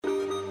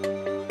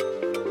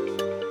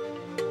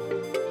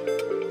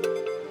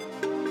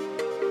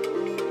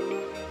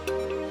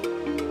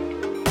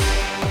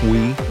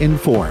we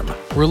inform.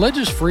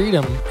 Religious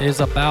freedom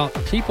is about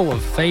people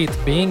of faith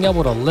being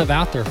able to live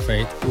out their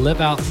faith,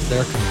 live out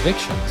their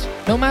convictions,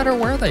 no matter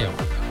where they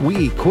are.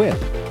 We equip.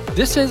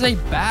 This is a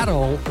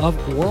battle of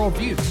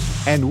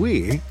worldviews. And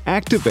we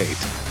activate.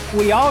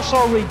 We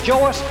also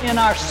rejoice in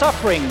our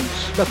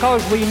sufferings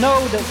because we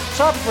know that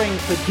suffering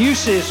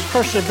produces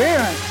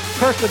perseverance,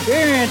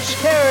 perseverance,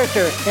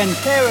 character, and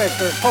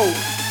character, hope.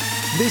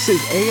 This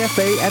is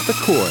AFA at the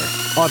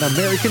Core on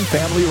American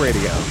Family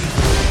Radio.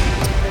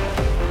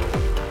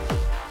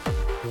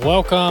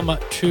 Welcome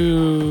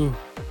to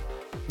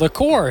The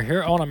Core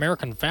here on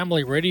American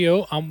Family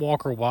Radio. I'm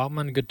Walker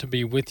Wildman. Good to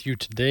be with you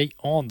today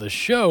on the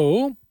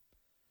show.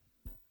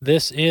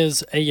 This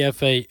is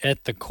AFA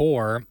at the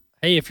Core.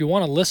 Hey, if you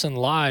want to listen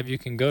live, you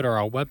can go to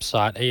our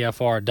website,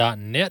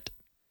 afr.net.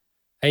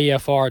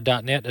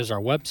 afr.net is our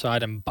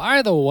website. And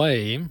by the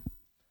way,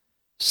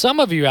 some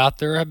of you out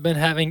there have been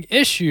having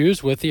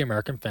issues with the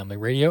American Family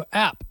Radio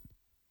app.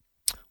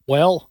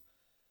 Well,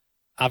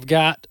 I've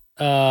got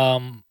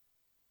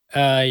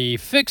a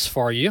fix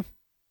for you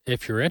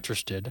if you're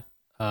interested.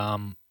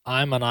 I'm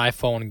an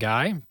iPhone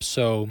guy,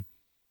 so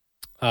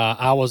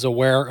I was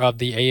aware of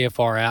the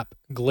AFR app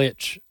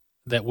glitch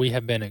that we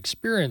have been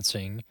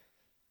experiencing.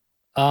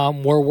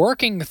 We're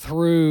working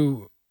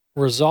through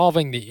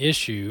resolving the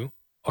issue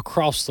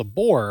across the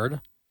board,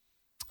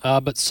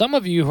 but some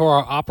of you who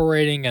are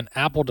operating an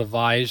Apple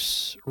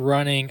device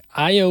running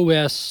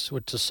iOS,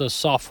 which is a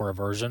software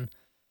version,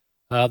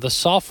 the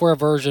software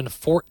version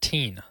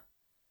 14.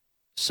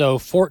 So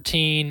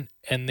 14,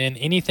 and then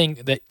anything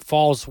that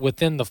falls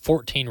within the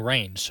 14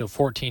 range, so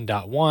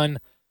 14.1,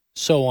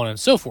 so on and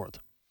so forth.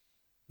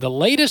 The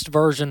latest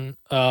version,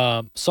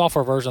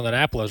 software version that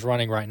Apple is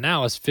running right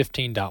now is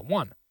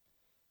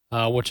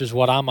 15.1, which is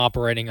what I'm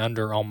operating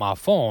under on my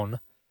phone.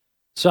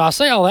 So I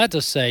say all that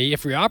to say,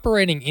 if you're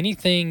operating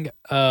anything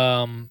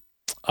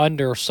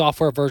under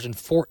software version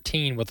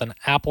 14 with an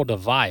Apple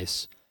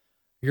device,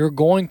 you're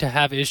going to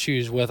have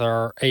issues with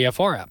our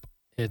AFR app.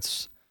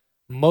 It's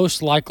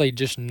most likely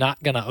just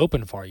not going to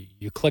open for you.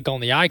 You click on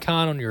the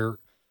icon on your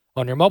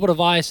mobile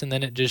device, and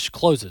then it just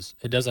closes.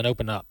 It doesn't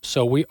open up.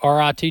 So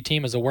our IT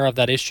team is aware of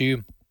that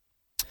issue.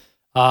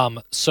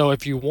 So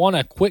if you want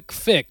a quick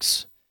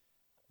fix,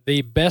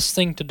 the best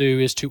thing to do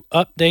is to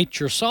update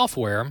your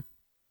software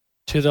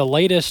to the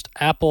latest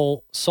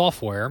Apple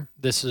software.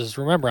 This is,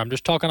 remember, I'm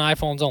just talking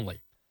iPhones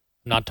only.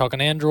 I'm not talking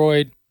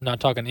Android, I'm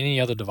not talking any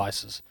other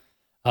devices.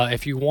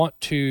 If you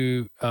want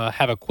to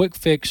have a quick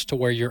fix to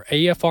where your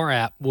AFR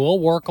app will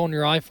work on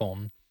your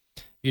iPhone,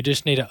 you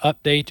just need to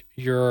update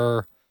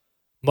your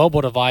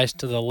mobile device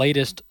to the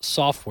latest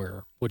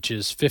software, which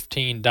is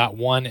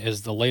 15.1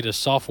 is the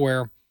latest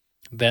software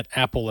that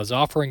Apple is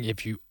offering.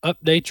 If you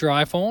update your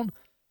iPhone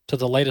to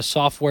the latest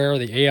software,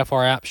 the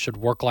AFR app should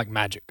work like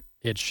magic.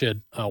 It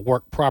should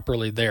work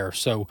properly there.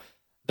 So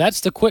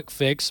that's the quick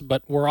fix,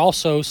 but we're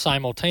also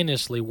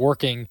simultaneously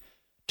working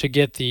to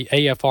get the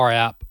AFR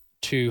app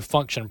to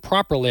function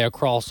properly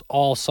across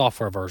all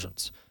software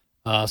versions.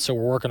 So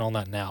we're working on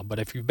that now. But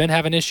if you've been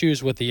having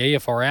issues with the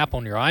AFR app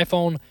on your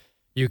iPhone,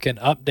 you can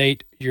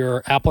update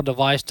your Apple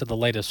device to the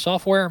latest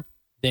software,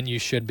 then you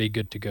should be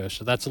good to go.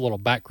 So that's a little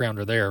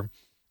backgrounder there.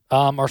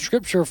 Our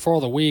scripture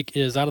for the week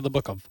is out of the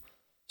book of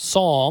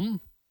Psalms.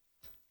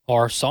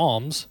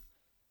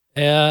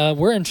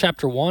 We're in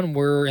chapter 1.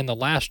 We're in the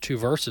last 2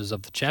 verses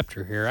of the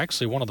chapter here.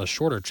 Actually, one of the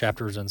shorter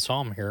chapters in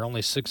Psalm here,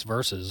 only 6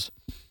 verses.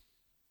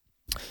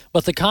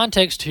 But the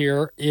context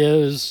here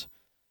is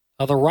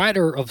the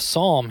writer of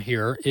Psalm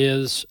here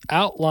is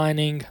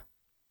outlining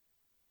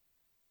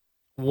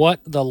what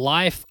the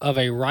life of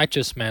a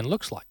righteous man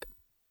looks like.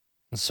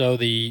 And so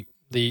the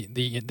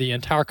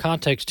entire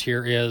context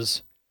here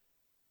is,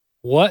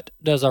 what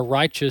does a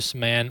righteous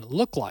man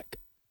look like?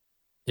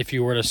 If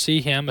you were to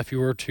see him, if you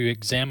were to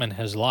examine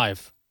his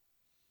life.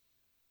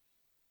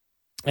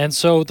 And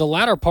so the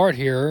latter part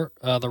here,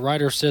 the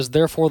writer says,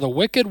 therefore the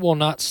wicked will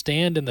not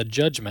stand in the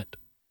judgment,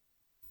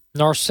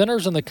 nor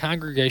sinners in the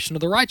congregation of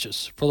the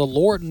righteous. For the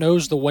Lord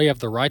knows the way of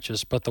the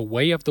righteous, but the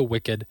way of the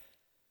wicked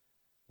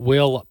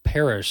will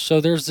perish.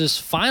 So there's this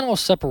final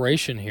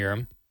separation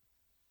here.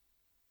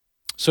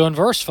 So in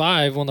verse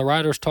 5, when the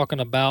writer's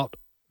talking about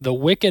the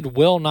wicked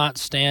will not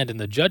stand in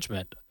the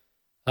judgment,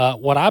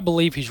 what I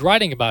believe he's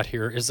writing about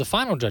here is the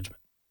final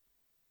judgment,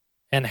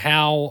 and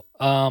how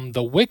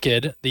the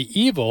wicked, the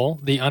evil,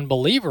 the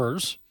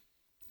unbelievers,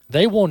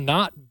 they will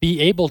not be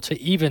able to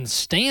even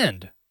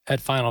stand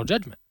at final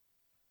judgment.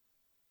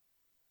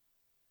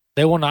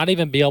 They will not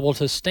even be able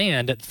to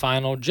stand at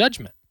final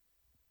judgment.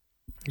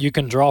 You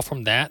can draw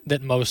from that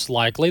most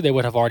likely they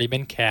would have already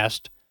been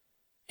cast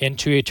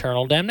into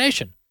eternal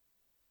damnation.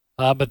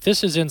 But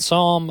this is in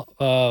Psalm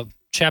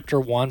chapter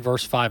 1,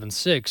 verse 5 and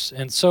 6.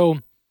 And so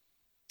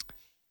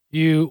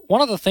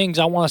one of the things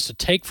I want us to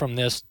take from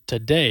this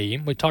today,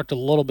 we talked a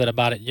little bit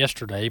about it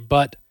yesterday,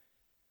 but,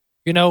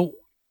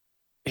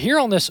 here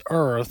on this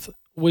earth,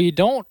 we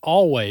don't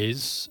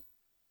always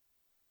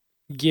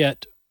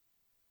get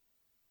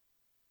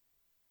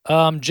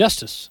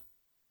justice.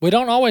 We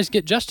don't always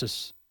get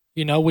justice.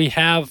 We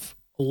have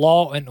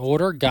law and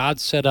order. God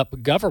set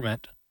up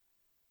government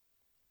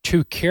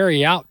to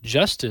carry out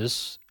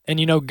justice.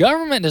 And,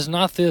 government is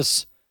not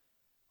this.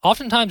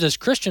 Oftentimes as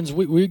Christians,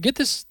 we get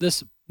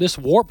this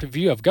warped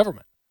view of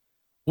government.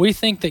 We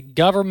think that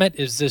government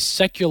is this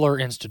secular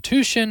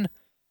institution,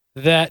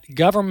 that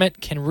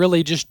government can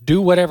really just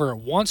do whatever it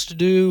wants to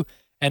do,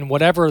 and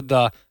whatever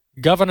the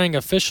governing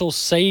officials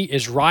say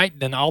is right,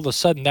 then all of a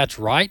sudden that's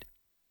right.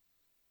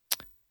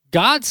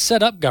 God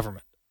set up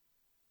government.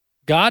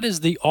 God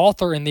is the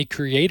author and the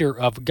creator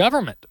of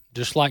government,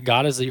 just like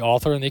God is the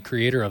author and the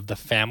creator of the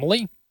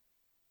family.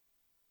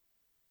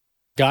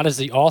 God is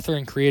the author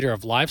and creator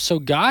of life. So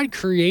God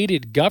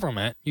created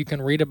government. You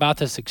can read about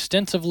this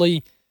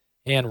extensively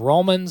in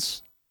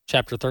Romans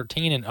chapter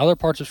 13 and other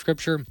parts of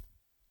Scripture.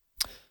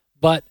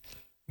 But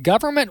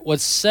government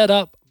was set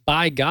up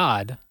by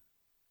God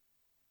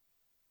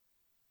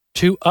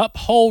to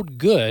uphold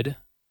good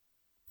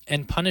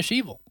and punish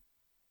evil.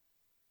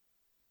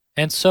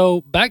 And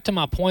so back to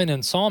my point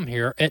in Psalm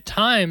here, at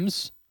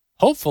times,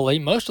 hopefully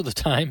most of the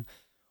time,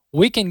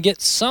 we can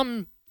get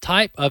some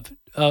type of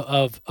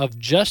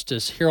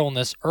justice here on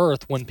this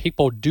earth when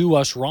people do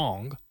us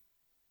wrong.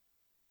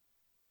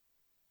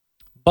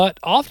 But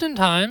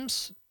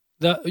oftentimes,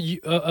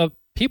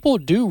 people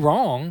do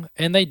wrong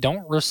and they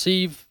don't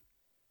receive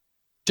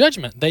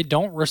judgment. They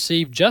don't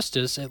receive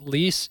justice, at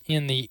least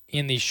in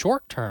the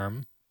short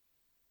term.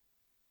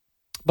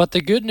 But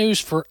the good news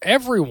for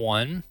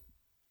everyone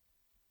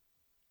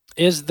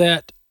is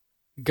that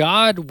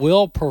God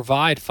will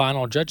provide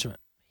final judgment.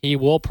 He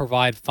will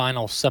provide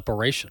final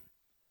separation.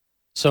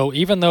 So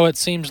even though it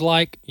seems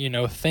like,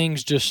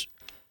 things just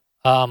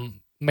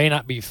may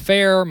not be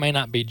fair, may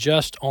not be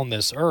just on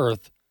this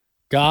earth,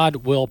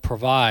 God will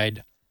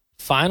provide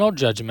final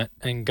judgment,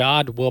 and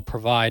God will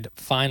provide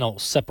final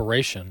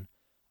separation,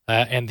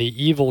 and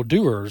the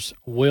evildoers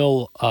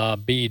will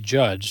be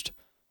judged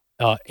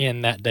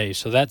in that day.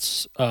 So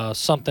that's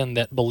something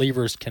that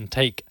believers can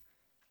take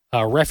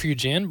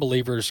refuge in,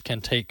 believers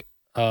can take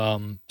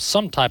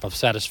some type of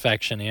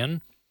satisfaction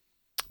in.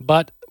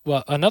 But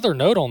another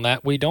note on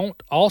that, we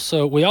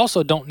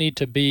also don't need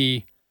to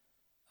be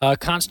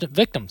constant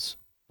victims.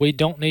 We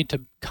don't need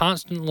to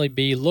constantly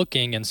be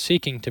looking and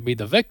seeking to be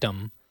the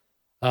victim.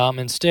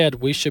 Instead,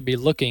 we should be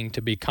looking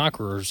to be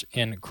conquerors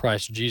in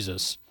Christ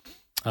Jesus.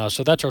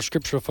 So that's our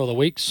scripture for the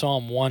week,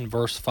 Psalm 1,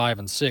 verse 5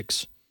 and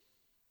 6.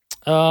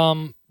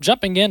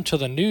 Jumping into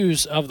the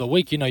news of the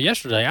week,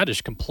 yesterday I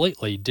just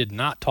completely did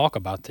not talk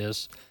about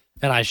this,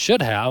 and I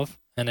should have,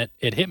 and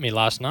it hit me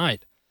last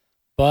night.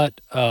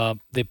 But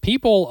the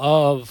people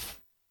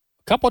of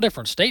a couple of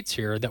different states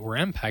here that were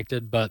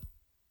impacted, but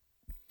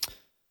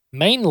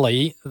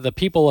mainly the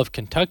people of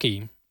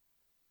Kentucky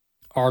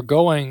are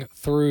going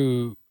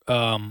through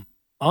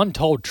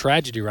untold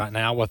tragedy right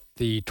now with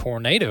the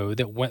tornado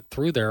that went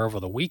through there over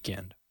the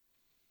weekend.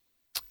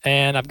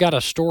 And I've got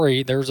a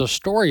story. There's a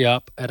story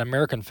up at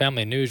American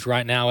Family News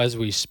right now as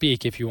we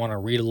speak, if you want to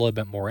read a little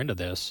bit more into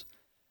this.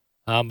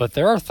 But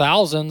there are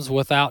thousands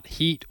without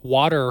heat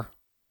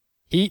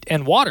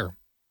and water,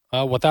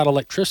 without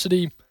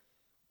electricity,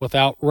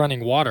 without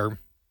running water,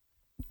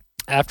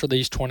 after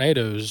these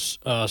tornadoes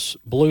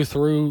blew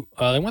through.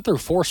 They went through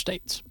 4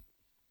 states.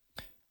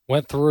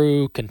 Went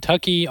through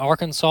Kentucky,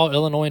 Arkansas,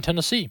 Illinois, and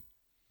Tennessee.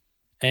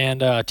 And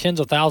tens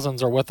of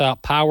thousands are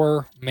without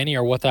power. Many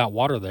are without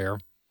water there.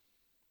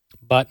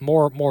 But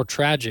more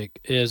tragic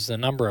is the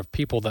number of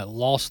people that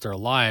lost their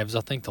lives.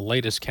 I think the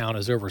latest count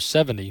is over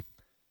 70,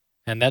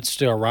 and that's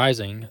still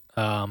rising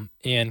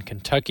in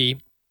Kentucky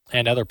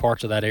and other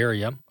parts of that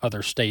area,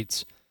 other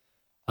states.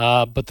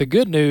 But the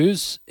good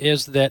news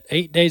is that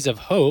 8 Days of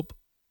Hope,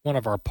 one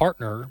of our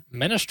partner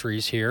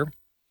ministries here,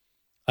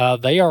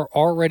 they are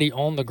already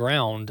on the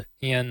ground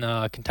in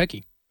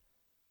Kentucky.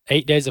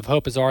 8 Days of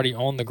Hope is already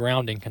on the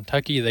ground in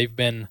Kentucky. They've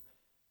been,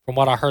 from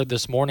what I heard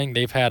this morning,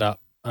 they've had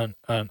an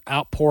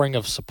outpouring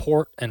of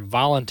support and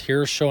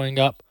volunteers showing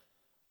up,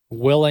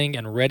 willing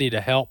and ready to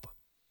help.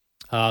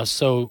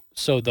 So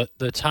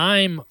the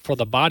time for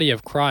the body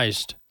of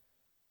Christ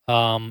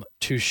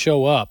to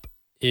show up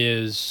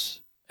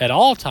is at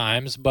all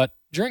times, but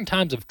during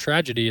times of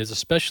tragedy it's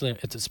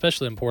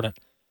especially important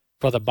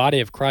for the body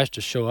of Christ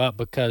to show up,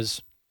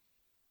 because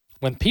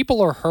when people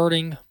are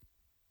hurting,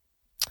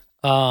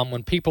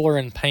 when people are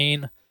in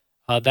pain,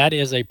 that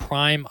is a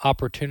prime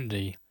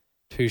opportunity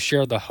to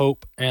share the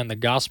hope and the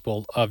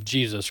gospel of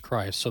Jesus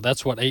Christ. So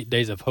that's what 8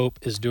 Days of Hope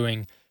is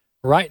doing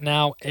right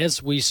now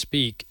as we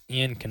speak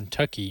in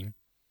Kentucky.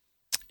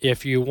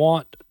 If you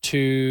want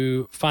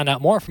to find out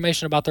more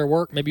information about their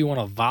work, maybe you want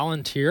to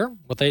volunteer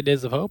with 8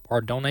 Days of Hope or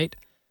donate,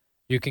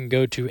 you can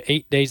go to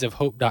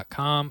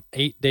 8daysofhope.com,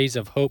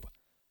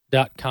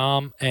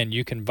 8daysofhope.com, and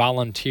you can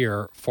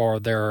volunteer for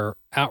their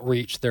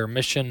outreach, their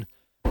mission,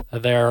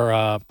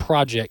 their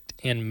project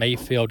in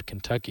Mayfield,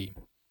 Kentucky.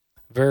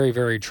 Very,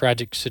 very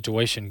tragic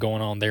situation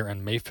going on there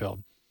in Mayfield.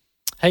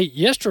 Hey,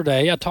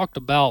 yesterday I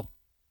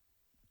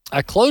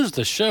closed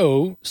the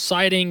show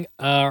citing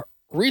a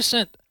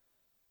recent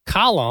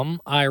column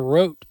I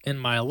wrote in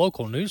my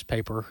local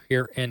newspaper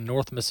here in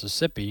North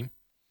Mississippi.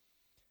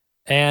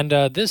 And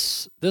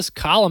this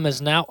column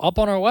is now up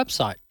on our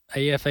website,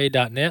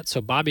 afa.net,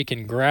 so Bobby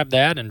can grab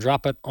that and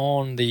drop it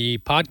on the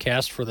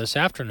podcast for this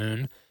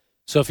afternoon.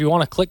 So if you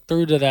want to click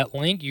through to that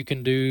link, you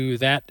can do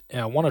that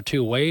one or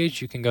two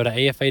ways. You can go to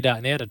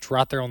afa.net. It's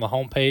right there on the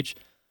homepage,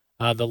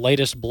 the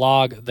latest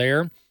blog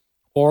there.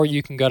 Or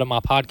you can go to my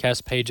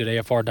podcast page at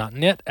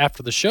afr.net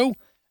after the show,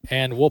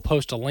 and we'll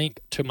post a link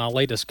to my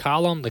latest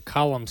column. The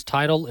column's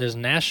title is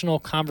National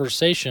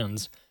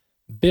Conversations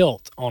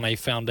Built on a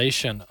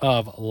Foundation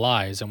of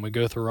Lies. And we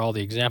go through all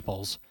the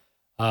examples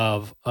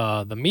of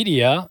the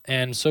media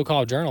and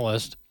so-called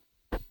journalists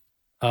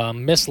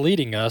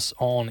misleading us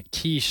on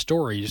key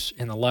stories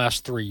in the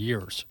last 3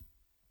 years.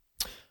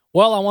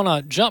 Well, I want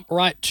to jump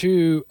right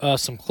to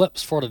some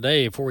clips for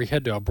today before we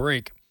head to a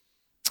break.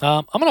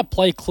 I'm going to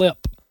play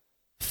clip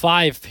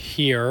 5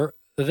 here.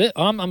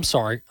 I'm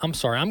sorry. I'm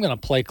going to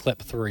play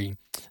clip 3.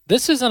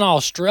 This is an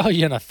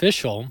Australian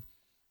official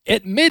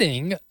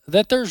admitting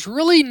that there's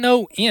really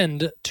no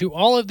end to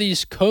all of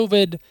these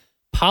COVID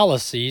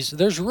policies.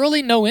 There's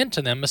really no end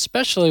to them,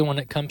 especially when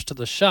it comes to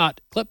the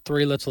shot. Clip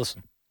 3, let's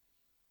listen.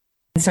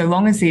 So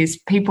long as there's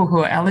people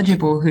who are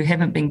eligible who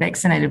haven't been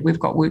vaccinated, we've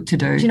got work to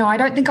do. I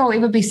don't think I'll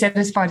ever be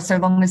satisfied so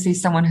long as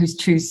there's someone who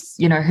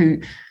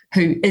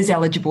is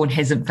eligible and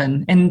hasn't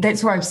been. And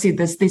that's why I've said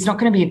this, there's not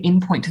going to be an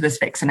endpoint to this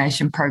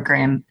vaccination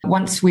program.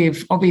 Once we're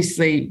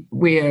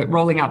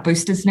rolling out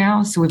boosters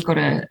now. So we've got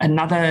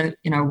another,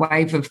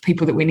 wave of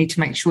people that we need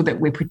to make sure that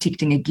we're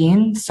protecting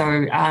again.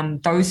 So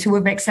those who were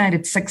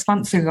vaccinated 6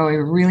 months ago, we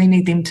really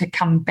need them to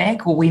come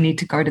back, or we need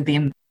to go to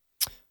them.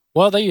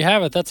 Well, there you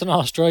have it. That's an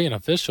Australian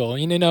official.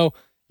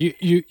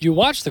 You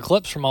watch the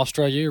clips from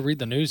Australia, you read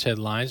the news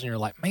headlines, and you're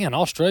like, man,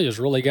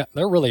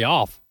 they're really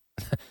off.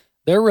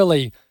 They're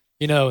really,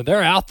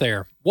 they're out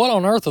there. What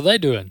on earth are they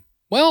doing?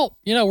 Well,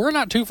 we're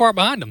not too far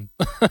behind them.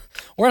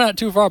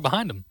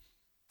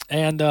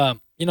 And,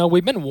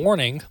 we've been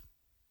warning.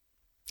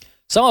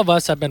 Some of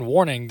us have been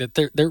warning that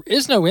there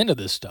is no end to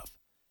this stuff.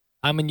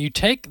 I mean, you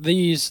take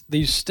these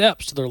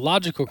steps to their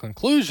logical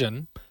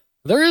conclusion,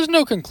 there is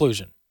no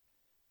conclusion.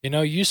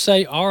 You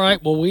say, all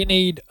right, well, we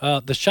need,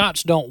 the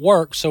shots don't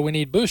work, so we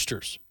need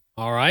boosters.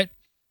 All right.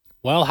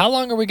 Well, how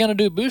long are we going to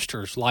do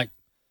boosters? Like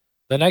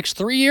the next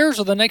 3 years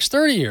or the next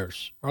 30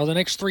 years or the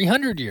next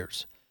 300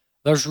 years?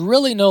 There's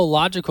really no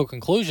logical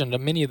conclusion to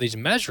many of these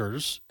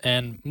measures,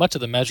 and much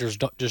of the measures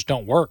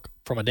don't work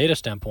from a data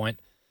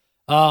standpoint.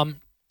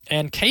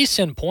 And case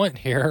in point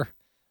here,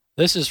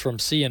 this is from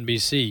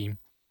CNBC.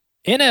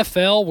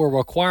 NFL will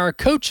require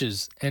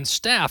coaches and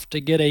staff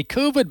to get a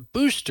COVID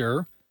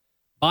booster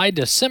by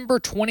December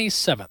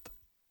 27th.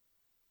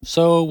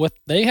 So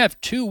they have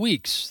 2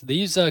 weeks,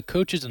 these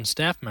coaches and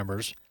staff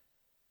members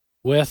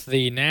with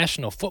the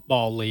National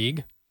Football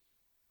League,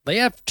 they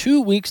have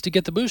 2 weeks to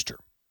get the booster.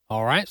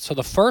 All right, so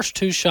the first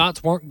 2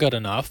 shots weren't good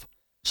enough,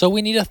 so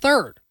we need a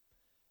third.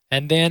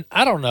 And then,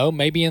 I don't know,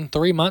 maybe in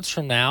 3 months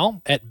from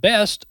now, at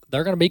best,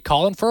 they're going to be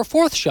calling for a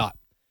 4th shot,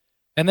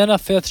 and then a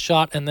 5th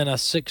shot, and then a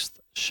 6th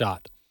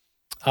shot.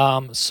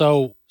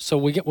 So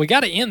we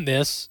got to end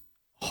this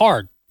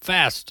hard,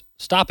 fast.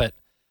 Stop it.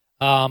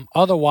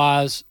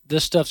 Otherwise,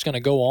 this stuff's going to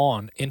go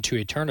on into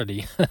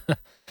eternity.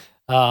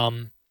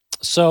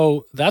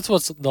 So that's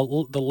what's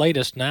the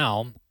latest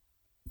now.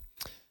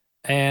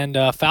 And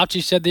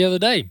Fauci said the other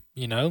day,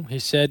 he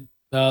said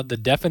the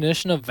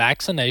definition of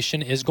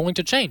vaccination is going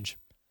to change.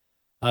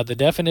 The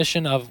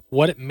definition of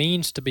what it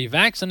means to be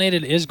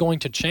vaccinated is going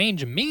to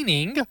change,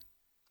 meaning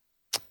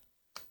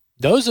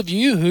those of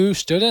you who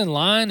stood in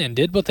line and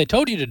did what they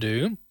told you to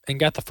do and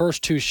got the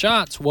first 2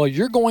 shots, well,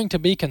 you're going to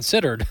be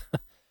considered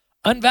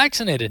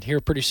unvaccinated here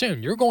pretty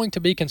soon. You're going to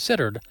be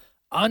considered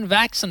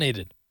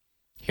unvaccinated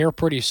here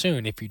pretty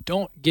soon if you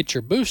don't get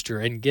your booster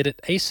and get it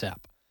ASAP.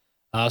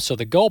 So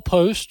the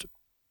goalpost,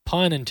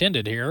 pun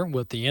intended here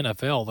with the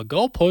NFL, the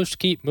goalposts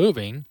keep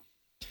moving,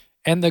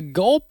 and the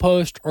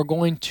goalposts are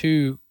going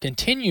to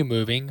continue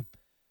moving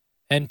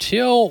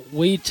until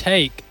we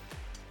take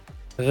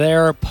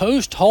their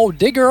post hole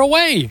digger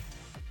away.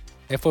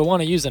 If we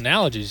want to use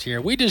analogies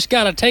here, we just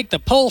got to take the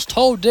post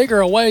hole digger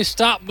away,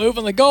 stop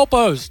moving the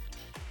goalpost.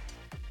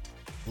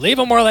 Leave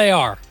them where they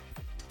are.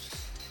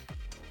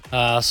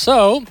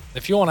 So,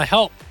 if you want to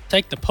help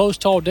take the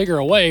post hole digger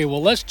away,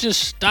 well, let's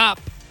just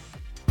stop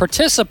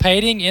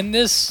participating in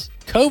this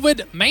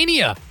COVID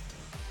mania.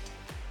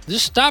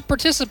 Just stop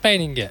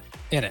participating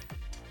in it.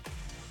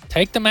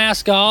 Take the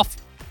mask off.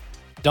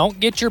 Don't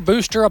get your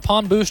booster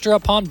upon booster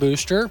upon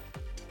booster.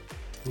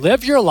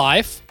 Live your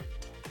life.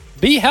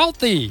 Be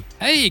healthy.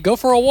 Hey, go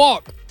for a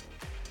walk.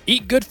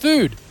 Eat good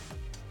food.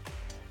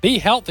 Be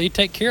healthy.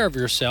 Take care of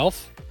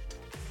yourself.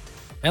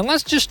 And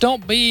let's just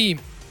don't be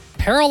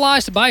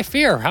paralyzed by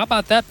fear. How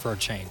about that for a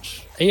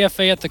change?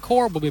 AFA at the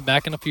Core. We'll be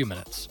back in a few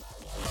minutes.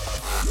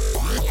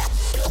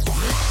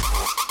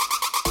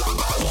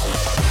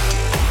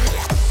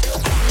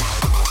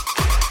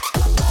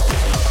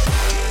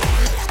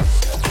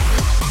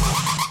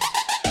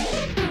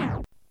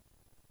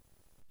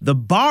 The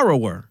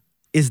borrower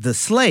is the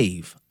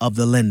slave of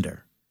the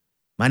lender.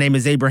 My name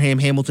is Abraham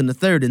Hamilton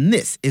III, and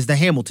this is the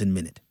Hamilton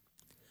Minute.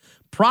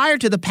 Prior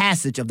to the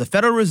passage of the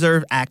Federal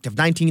Reserve Act of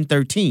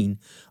 1913,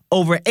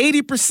 over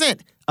 80%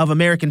 of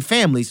American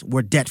families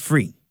were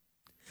debt-free.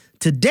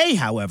 Today,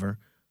 however,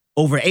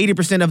 over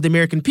 80% of the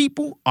American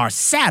people are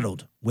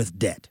saddled with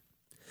debt.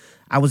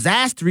 I was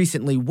asked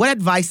recently what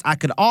advice I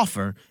could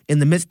offer in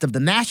the midst of the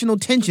national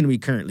tension we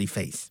currently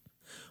face.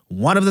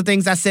 One of the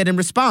things I said in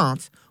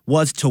response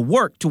was to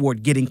work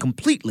toward getting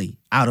completely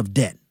out of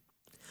debt.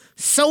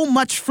 So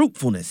much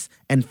fruitfulness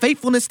and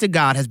faithfulness to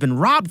God has been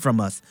robbed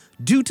from us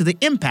due to the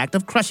impact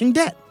of crushing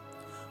debt.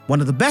 One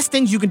of the best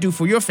things you can do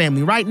for your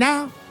family right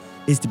now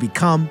is to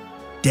become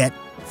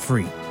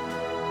debt-free.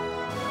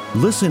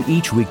 Listen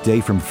each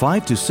weekday from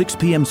 5 to 6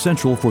 p.m.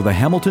 Central for the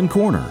Hamilton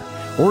Corner,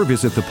 or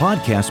visit the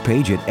podcast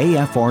page at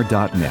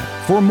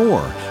afr.net for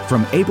more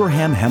from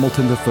Abraham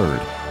Hamilton III,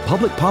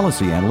 Public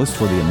Policy Analyst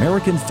for the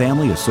American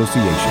Family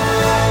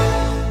Association.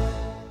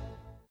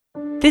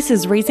 This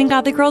is Raising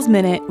Godly Girls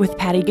Minute with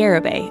Patty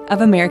Garibay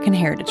of American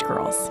Heritage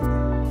Girls.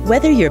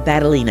 Whether you're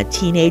battling a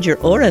teenager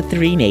or a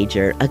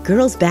three-nager, a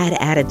girl's bad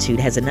attitude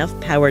has enough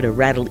power to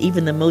rattle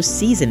even the most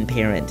seasoned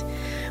parent.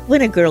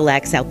 When a girl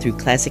acts out through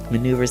classic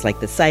maneuvers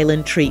like the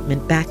silent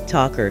treatment,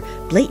 backtalk, or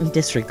blatant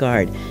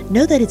disregard,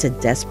 know that it's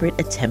a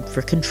desperate attempt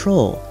for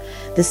control.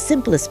 The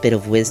simplest bit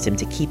of wisdom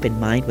to keep in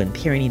mind when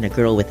parenting a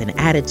girl with an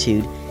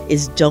attitude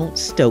is don't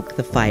stoke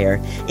the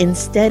fire.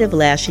 Instead of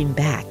lashing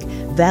back,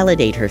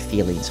 validate her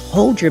feelings,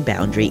 hold your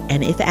boundary,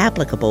 and if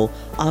applicable,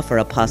 offer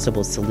a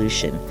possible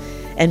solution.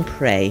 And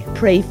pray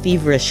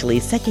feverishly.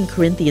 2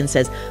 Corinthians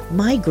says,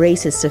 "My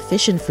grace is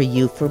sufficient for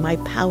you, for my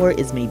power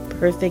is made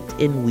perfect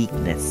in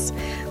weakness."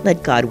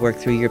 Let God work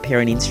through your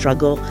parenting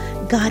struggle.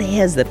 God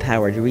has the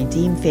power to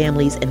redeem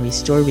families and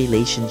restore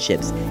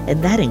relationships,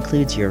 and that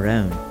includes your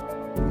own.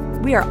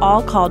 We are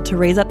all called to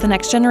raise up the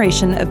next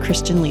generation of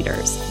Christian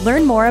leaders.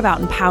 Learn more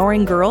about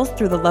empowering girls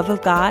through the love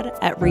of God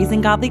at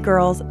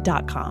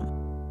raisinggodlygirls.com.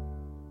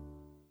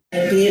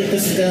 I did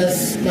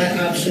discuss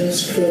my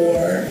options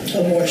for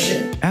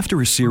abortion.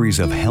 After a series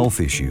of health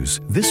issues,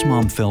 this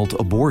mom felt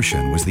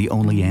abortion was the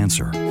only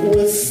answer.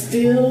 Was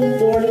still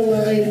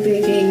borderline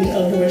thinking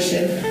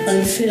abortion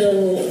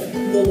until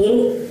the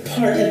little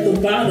part at the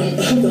bottom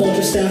of the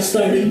ultrasound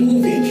started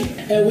moving,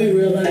 and we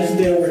realized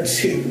there were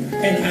two.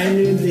 And I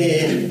knew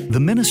then. The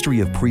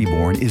Ministry of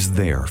Preborn is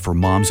there for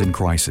moms in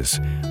crisis,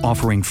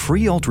 offering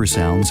free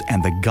ultrasounds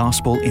and the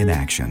gospel in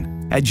action.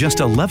 At just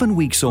 11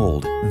 weeks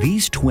old,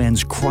 these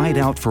twins cried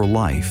out for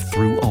life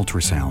through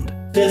ultrasound.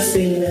 Just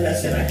seeing that, I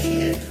said,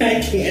 I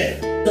can't.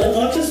 The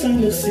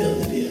ultrasound is still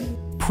the deal.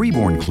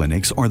 Preborn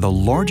clinics are the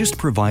largest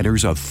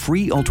providers of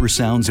free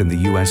ultrasounds in the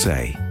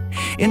USA,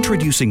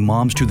 introducing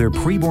moms to their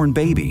preborn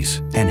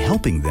babies and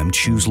helping them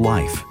choose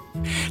life.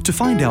 To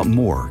find out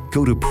more,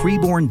 go to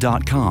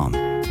preborn.com.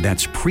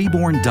 That's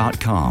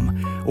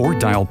preborn.com, or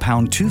dial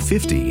pound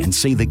 250 and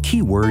say the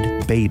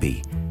keyword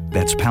baby.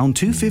 That's pound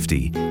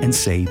 250 and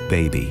say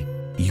baby.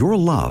 Your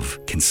love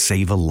can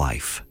save a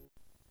life.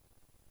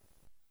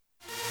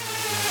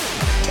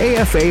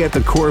 AFA at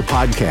the Core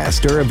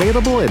podcast are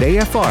available at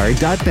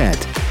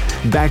afr.net.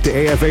 Back to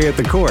AFA at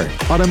the Core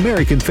on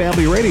American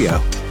Family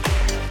Radio.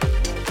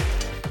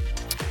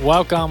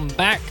 Welcome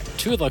back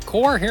to the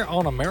Core here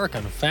on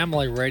American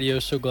Family Radio.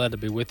 So glad to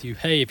be with you.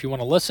 Hey, if you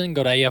want to listen,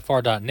 go to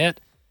afr.net.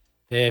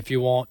 If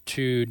you want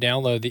to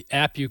download the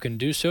app, you can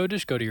do so.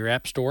 Just go to your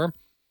app store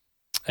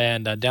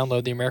and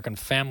download the American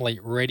Family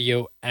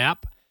Radio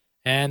app.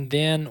 And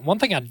then one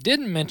thing I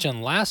didn't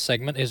mention last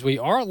segment is we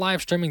are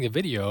live streaming the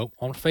video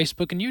on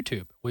Facebook and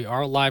YouTube. We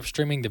are live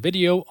streaming the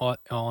video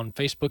on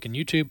Facebook and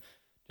YouTube.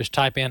 Just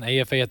type in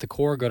AFA at the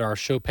Core, go to our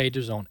show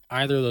pages on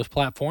either of those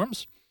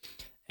platforms,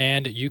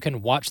 and you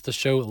can watch the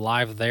show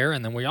live there.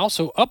 And then we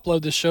also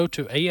upload the show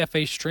to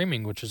AFA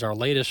Streaming, which is our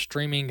latest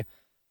streaming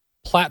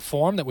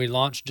platform that we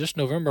launched just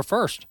November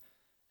 1st.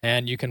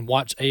 And you can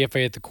watch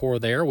AFA at the Core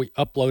there. We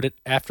upload it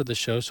after the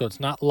show, so it's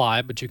not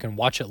live, but you can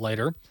watch it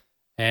later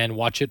and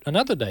watch it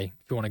another day.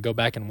 If you want to go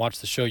back and watch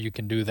the show, you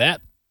can do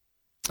that.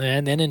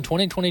 And then in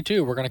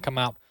 2022, we're going to come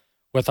out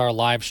with our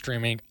live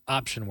streaming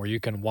option where you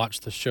can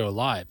watch the show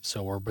live.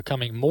 So we're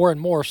becoming more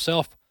and more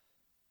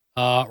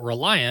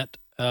self-reliant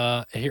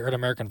here at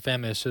American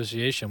Family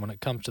Association when it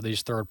comes to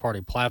these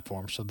third-party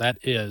platforms. So that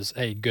is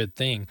a good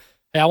thing.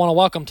 Hey, I want to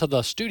welcome to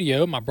the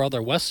studio my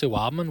brother Wesley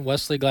Wildman.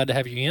 Wesley, glad to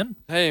have you in.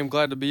 Hey, I'm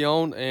glad to be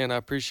on, and I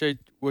appreciate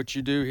what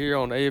you do here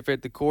on AFA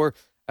at the Core.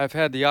 I've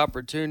had the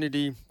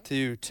opportunity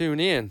to tune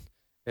in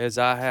as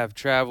I have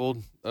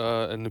traveled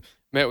and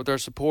met with our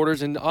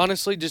supporters, and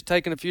honestly just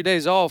taking a few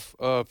days off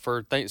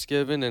for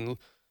Thanksgiving and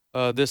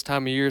this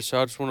time of year. So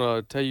I just want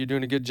to tell you, you're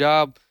doing a good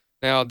job.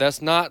 Now,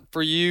 that's not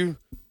for you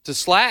to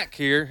slack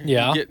here.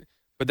 Yeah.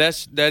 But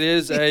that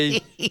is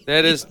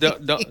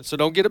so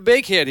don't get a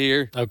big head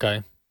here.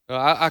 Okay.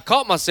 I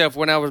caught myself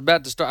when I was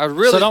about to start. I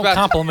really so don't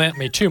compliment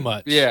me too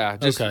much. Yeah,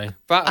 just okay.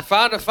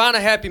 Find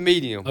a happy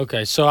medium.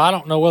 Okay, so I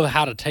don't know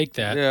how to take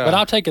that, but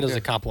I'll take it as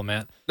a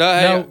compliment.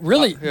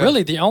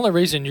 Really, the only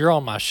reason you're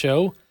on my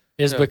show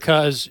is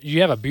because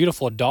you have a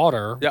beautiful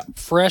daughter,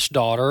 fresh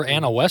daughter,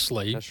 Anna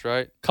Wesley. That's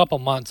right. Couple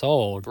months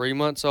old. 3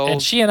 months old.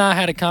 And she and I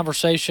had a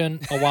conversation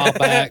a while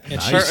back.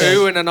 And she said,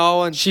 oohing and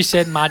awing. She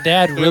said, my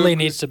dad really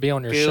needs to be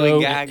on your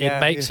show. It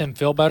makes him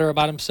feel better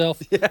about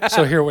himself. Yeah.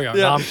 So here we are.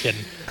 No, I'm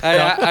kidding. Hey,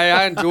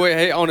 I enjoy it.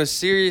 Hey, on a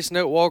serious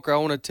note, Walker, I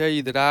want to tell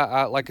you that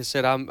I like I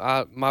said,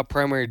 my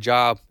primary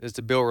job is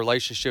to build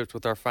relationships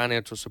with our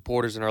financial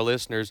supporters and our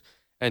listeners.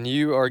 And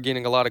you are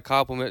getting a lot of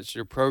compliments.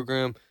 Your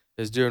program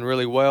is doing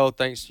really well,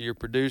 thanks to your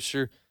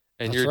producer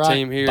and your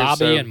team here,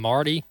 Bobby and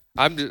Marty.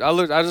 I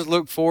just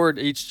look forward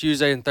each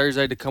Tuesday and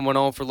Thursday to coming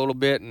on for a little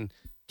bit and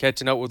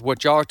catching up with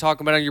what y'all are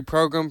talking about on your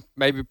program.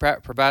 Maybe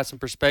provide some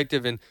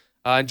perspective, and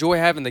enjoy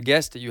having the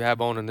guests that you have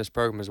on in this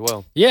program as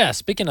well. Yeah,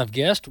 speaking of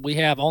guests, we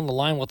have on the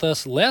line with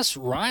us Les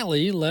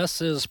Riley.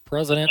 Les is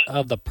president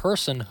of the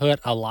Personhood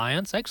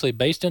Alliance, actually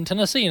based in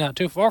Tennessee, not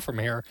too far from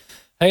here.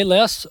 Hey,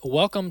 Les,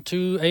 welcome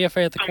to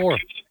AFA at the Core.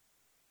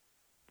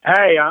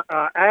 Hey,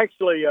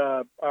 actually,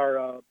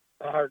 our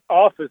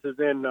office is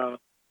in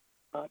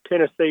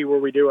Tennessee, where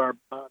we do our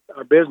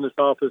business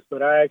office,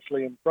 but I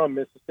actually am from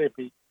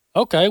Mississippi.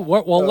 Okay,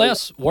 well,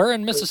 Les, where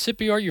in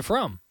Mississippi are you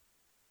from?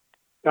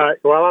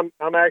 Well,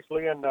 I'm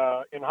actually in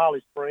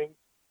Holly Springs.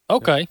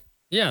 Okay,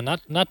 yeah,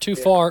 not too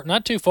far,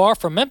 not too far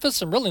from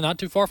Memphis, and really not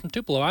too far from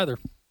Tupelo either.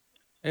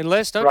 And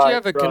Les, don't you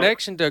have a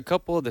connection to a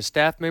couple of the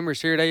staff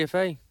members here at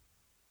AFA?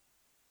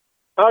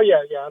 Oh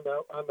yeah,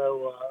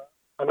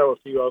 I know a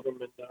few of them,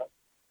 and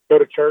go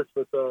to church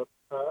with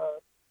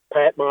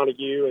Pat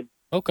Montague and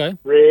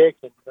Rick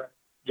and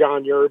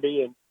John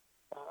Yerby, and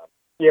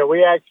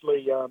we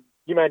actually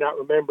you may not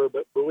remember,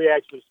 but we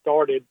actually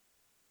started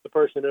the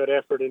personhood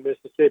effort in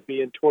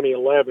Mississippi in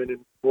 2011 and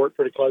worked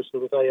pretty closely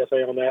with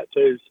AFA on that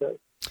too. So,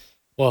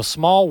 well,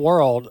 small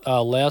world,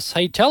 Les.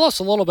 Hey, tell us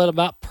a little bit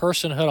about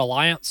Personhood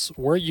Alliance,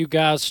 where you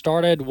guys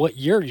started, what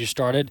year you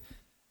started,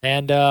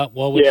 and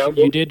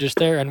you did just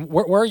there, and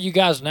where are you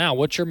guys now?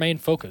 What's your main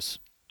focus?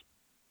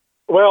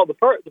 Well, the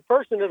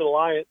Personhood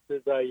Alliance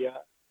is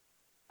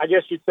I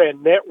guess you'd say a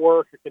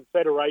network, a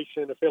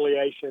confederation,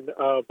 affiliation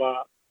of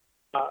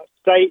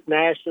state,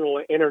 national,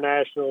 and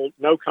international,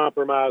 no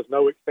compromise,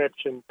 no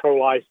exception,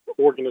 pro-life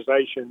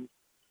organizations.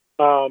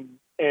 And,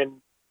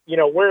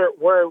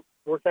 where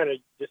we're kind of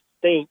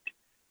distinct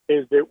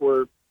is that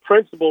we're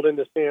principled in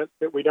the sense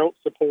that we don't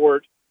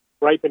support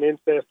rape and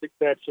incest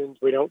exceptions.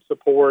 We don't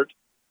support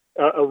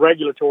a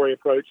regulatory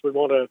approach. We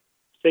want to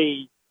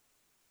see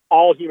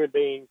all human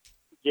beings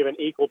given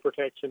equal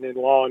protection in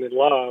law and in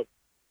love.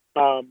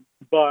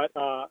 But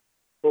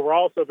we're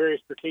also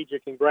very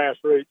strategic and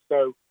grassroots.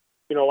 So,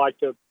 like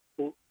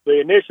the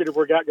initiative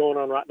we got going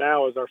on right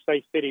now is our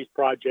Safe Cities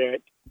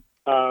project,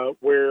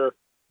 where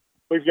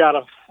we've got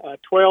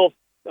 12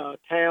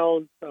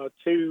 towns,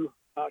 2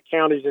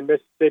 counties in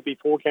Mississippi,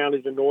 4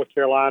 counties in North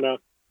Carolina,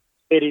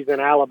 cities in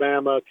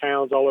Alabama,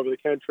 towns all over the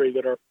country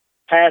that are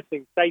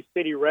passing safe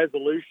city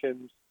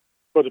resolutions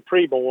for the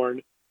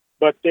preborn.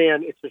 But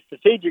then it's a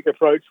strategic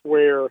approach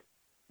where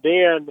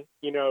then,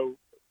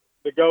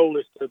 the goal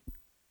is to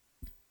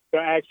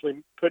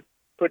actually put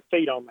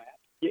feet on that,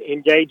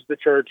 engage the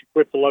church,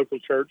 equip the local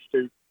church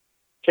to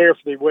care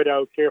for the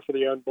widow, care for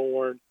the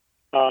unborn,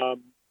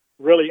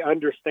 really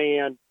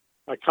understand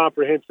a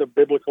comprehensive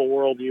biblical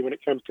worldview when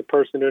it comes to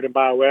personhood and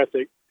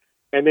bioethics.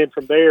 And then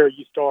from there,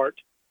 you start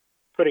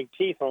putting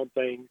teeth on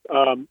things.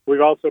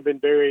 We've also been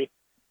very,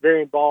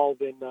 very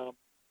involved in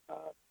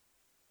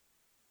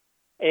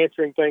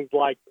answering things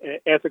like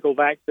ethical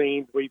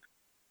vaccines. We've,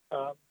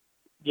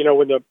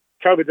 when the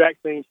COVID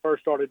vaccines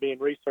first started being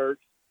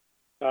researched,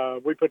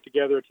 we put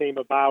together a team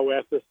of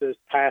bioethicists,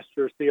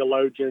 pastors,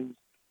 theologians,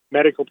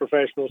 medical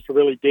professionals to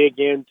really dig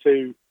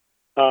into,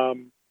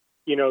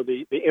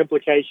 the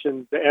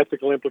implications, the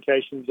ethical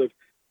implications of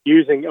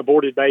using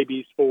aborted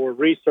babies for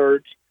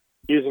research,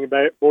 using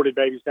aborted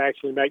babies to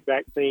actually make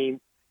vaccines.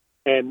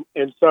 And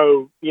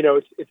so,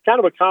 it's kind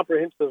of a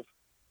comprehensive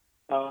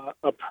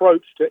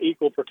approach to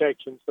equal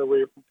protection. So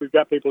we've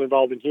got people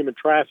involved in human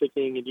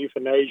trafficking and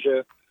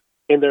euthanasia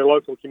in their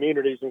local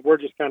communities, and we're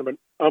just kind of an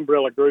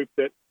umbrella group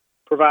that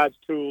provides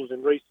tools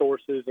and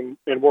resources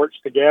and works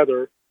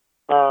together.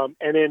 And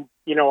then,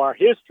 our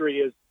history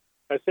is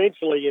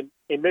essentially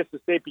in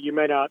Mississippi. You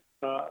may not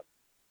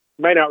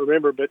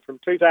remember, but from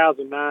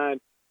 2009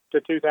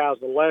 to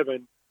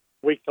 2011,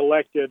 we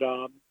collected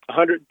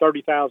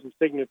 130,000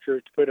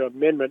 signatures to put an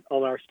amendment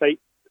on our state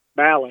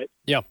ballot.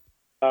 Yeah.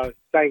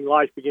 Saying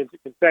life begins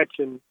at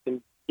conception,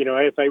 and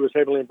AFA was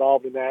heavily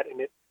involved in that,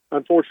 and it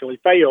unfortunately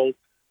failed.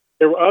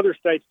 There were other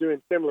states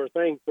doing similar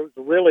things, so it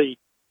was really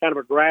kind of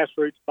a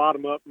grassroots,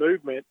 bottom-up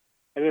movement.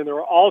 And then there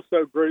were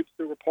also groups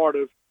that were part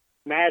of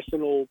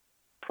national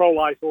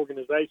pro-life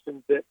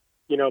organizations that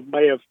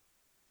may have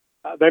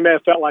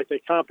felt like they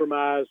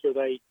compromised or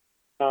they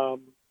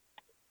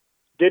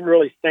didn't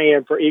really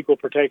stand for equal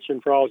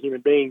protection for all human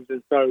beings,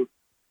 and so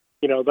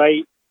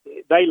they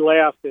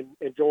left and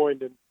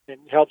joined and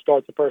helped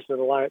start the Personhood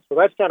Alliance. So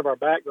that's kind of our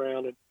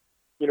background. And,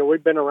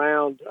 we've been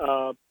around,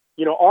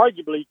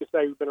 arguably you could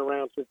say we've been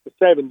around since the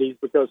 70s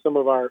because some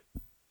of our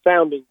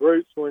founding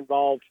groups were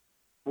involved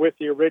with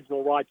the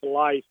original right to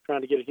life,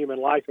 trying to get a human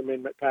life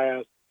amendment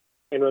passed.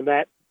 And when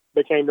that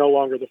became no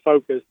longer the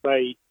focus,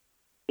 they,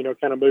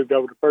 kind of moved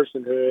over to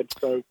personhood.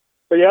 So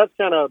yeah, it's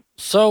kind of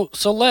so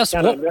Les.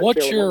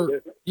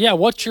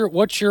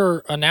 What's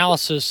your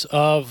analysis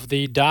of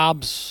the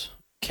Dobbs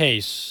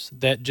case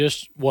that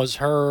just was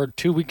heard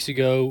 2 weeks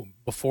ago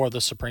before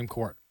the Supreme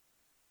Court?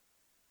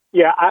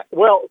 Yeah,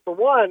 for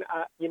one,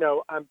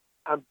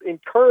 I'm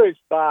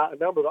encouraged by a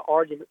number of the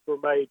arguments that were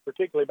made,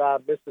 particularly by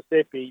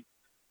Mississippi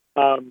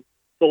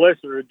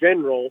Solicitor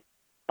General,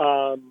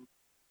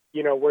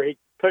 where he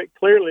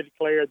clearly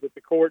declared that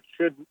the court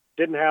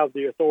didn't have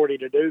the authority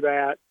to do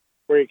that,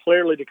 where he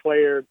clearly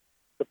declared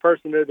the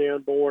personhood of the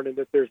unborn, and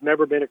that there's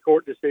never been a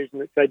court decision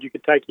that said you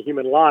could take a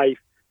human life.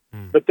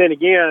 But then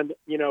again,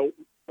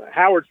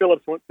 Howard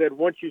Phillips once said,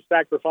 once you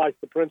sacrifice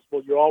the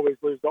principle, you always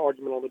lose the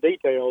argument on the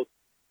details.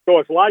 So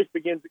if life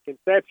begins at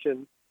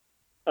conception,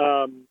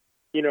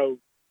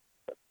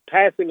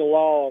 passing a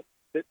law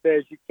that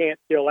says you can't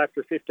kill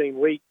after 15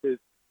 weeks is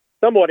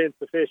somewhat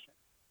insufficient.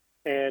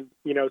 And,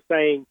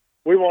 saying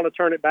we want to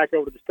turn it back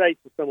over to the states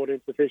is somewhat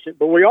insufficient.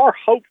 But we are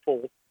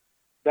hopeful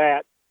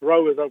that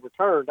Roe is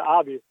overturned,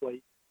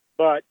 obviously.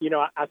 But,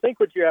 I think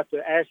what you have to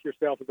ask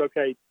yourself is,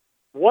 okay,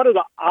 what are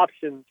the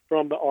options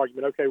from the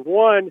argument? Okay,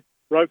 one,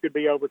 Roe could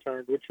be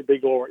overturned, which would be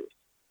glorious.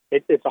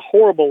 It's a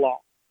horrible law.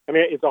 I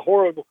mean, it's a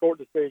horrible court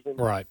decision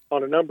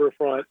on a number of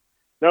fronts.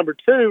 Number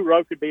two,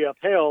 Roe could be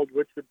upheld,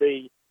 which would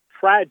be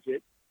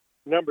tragic.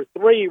 Number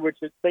three, which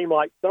it seemed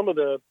like some of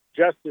the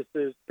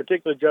justices,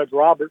 particularly Judge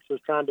Roberts, was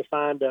trying to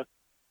find a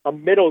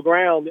middle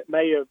ground that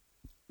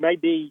may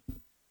be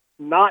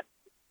not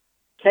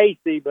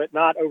Casey, but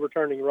not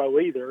overturning Roe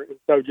either. And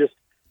so just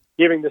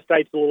giving the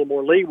states a little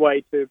more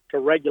leeway to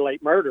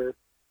regulate murder.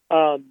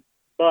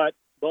 But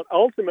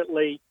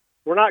ultimately,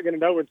 we're not going to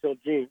know until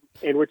June,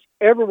 in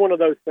whichever one of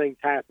those things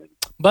happens.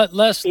 But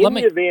let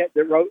me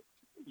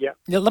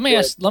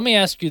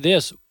ask you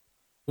this: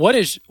 what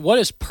is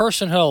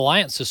Personhood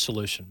Alliance's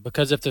solution?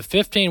 Because if the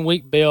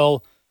 15-week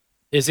bill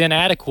is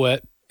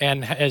inadequate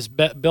and is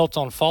built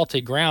on faulty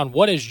ground,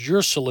 what is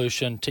your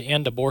solution to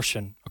end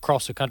abortion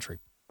across the country?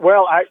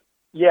 Well,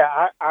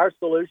 our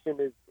solution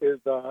is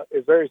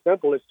very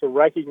simple: it's to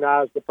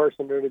recognize the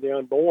personhood of the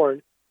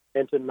unborn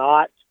and to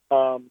not.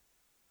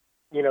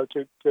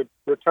 To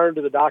return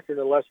to the doctrine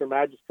of the lesser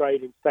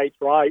magistrate and states'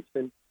 rights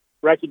and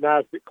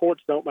recognize that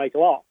courts don't make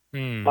law.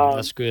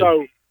 That's good.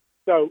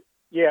 Let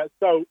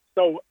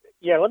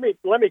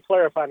me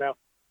clarify now.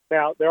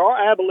 Now, there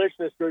are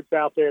abolitionist groups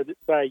out there that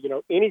say,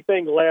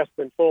 anything less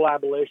than full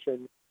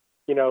abolition,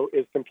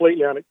 is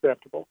completely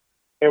unacceptable.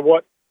 And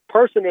what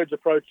Personhood's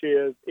approach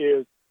is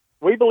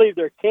we believe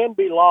there can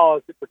be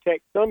laws that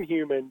protect some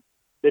humans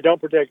that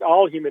don't protect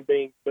all human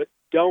beings, but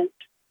don't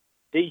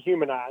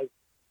dehumanize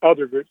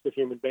other groups of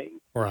human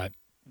beings. Right.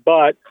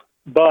 But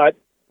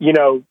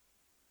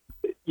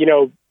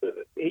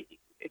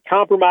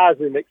compromise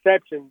and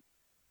exceptions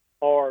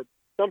are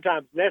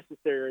sometimes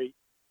necessary,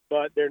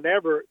 but they're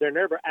never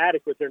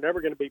adequate. They're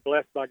never going to be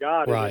blessed by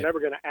God, and they're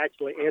never going to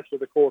actually answer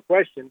the core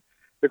question.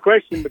 The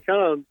question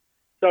becomes,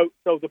 so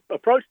the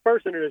approach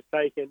Personhood has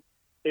taken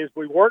is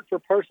we work for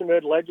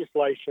personhood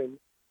legislation.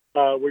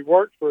 We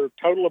work for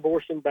total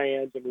abortion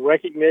bans and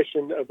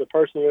recognition of the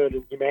personhood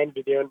and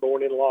humanity of the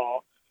unborn in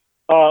law.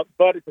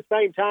 But at the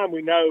same time,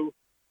 we know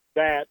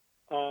that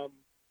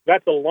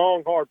that's a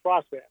long, hard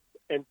process.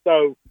 And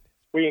so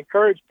we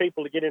encourage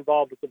people to get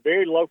involved at the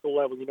very local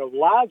level.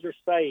 Lives are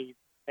saved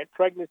at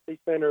pregnancy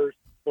centers.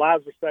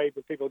 Lives are saved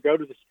when people go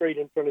to the street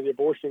in front of the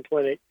abortion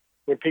clinic,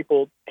 when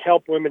people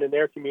help women in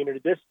their community.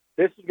 This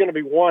is going to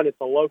be one at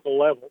the local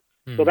level.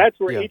 So that's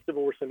where each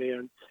abortion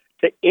ends.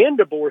 To end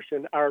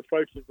abortion, our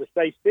approach is the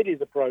safe cities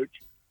approach,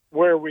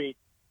 where we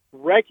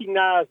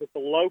recognize at the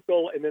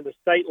local and then the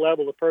state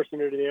level the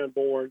personhood of the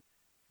unborn.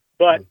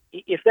 But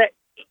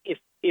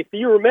if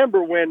you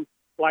remember when,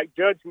 like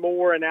Judge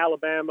Moore in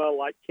Alabama,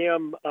 like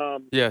Kim, I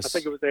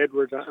think it was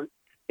Edwards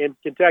in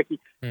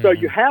Kentucky. So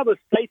you have a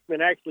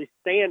statesman actually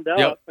stand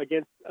up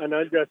against an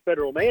unjust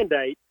federal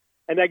mandate,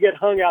 and they get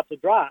hung out to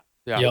dry.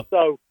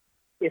 So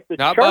if the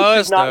church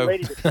is not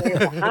ready to stand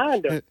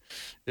behind them,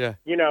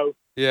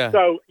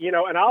 So,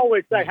 and I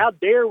always say, how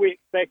dare we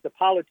expect a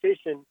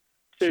politician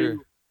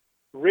to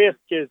risk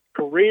his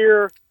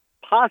career,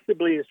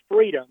 possibly his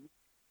freedom,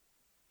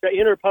 to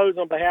interpose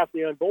on behalf of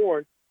the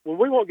unborn when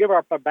we won't give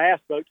our Bass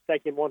vote to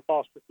take in one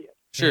foster kid?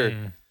 Sure.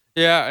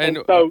 Yeah. And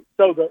so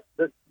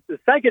the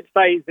second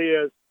phase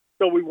is,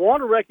 so we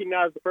want to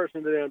recognize the person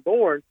of the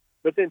unborn,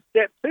 but then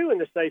step two in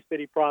the safe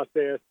city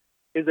process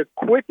is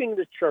equipping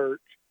the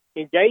church,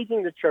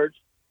 engaging the church,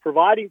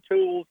 providing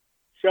tools,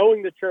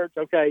 showing the church,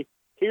 okay,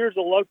 here's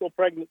a local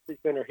pregnancy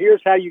center.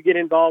 Here's how you get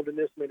involved in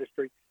this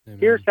ministry. Amen.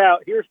 Here's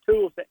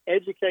tools to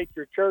educate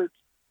your church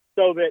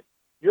so that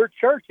your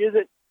church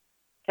isn't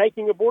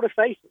taking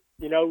abortifacients,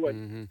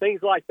 and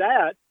things like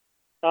that.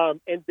 And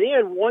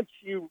then once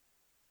you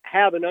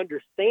have an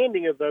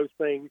understanding of those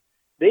things,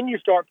 then you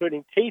start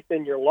putting teeth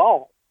in your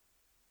law,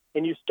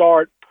 and you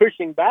start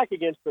pushing back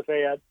against the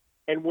Fed.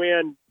 And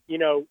when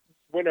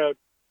a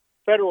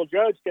federal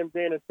judge comes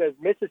in and says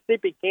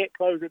Mississippi can't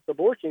close its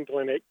abortion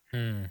clinic,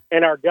 and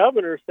our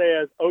governor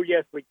says, oh,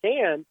 yes, we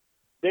can,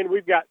 then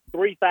we've got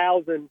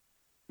 3,000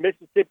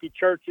 Mississippi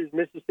churches,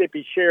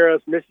 Mississippi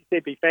sheriffs,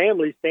 Mississippi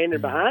families standing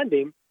behind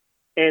him,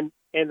 and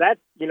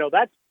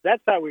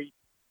that's how we.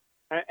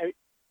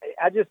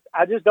 I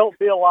just don't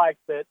feel like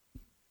that,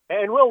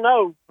 and we'll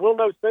know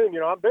soon.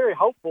 I'm very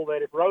hopeful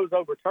that if Roe's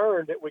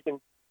overturned, that we can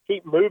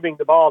keep moving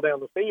the ball down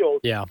the field.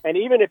 Yeah. And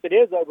even if it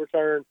is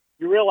overturned,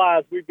 you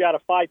realize we've got to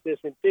fight this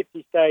in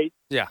 50 states,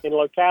 in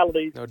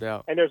localities. No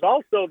doubt. And there's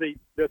also the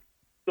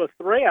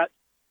threat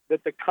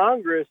that the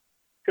Congress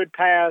could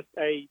pass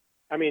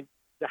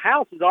the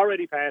House has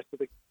already passed, but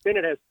the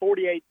Senate has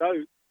 48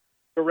 votes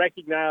to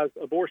recognize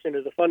abortion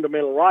as a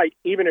fundamental right,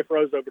 even if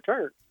Roe's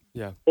overturned.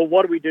 Yeah. Well,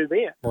 what do we do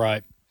then?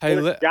 Right. Hey,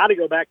 it's got to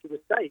go back to the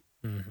state.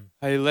 Mm-hmm.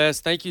 Hey,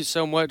 Les, thank you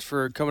so much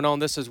for coming on.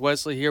 This is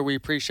Wesley here. We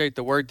appreciate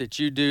the work that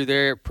you do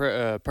there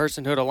at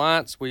Personhood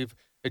Alliance. We've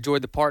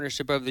enjoyed the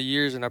partnership over the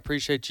years, and I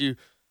appreciate you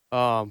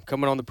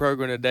coming on the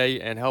program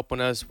today and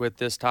helping us with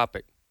this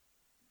topic.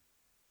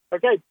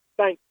 Okay,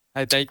 thanks.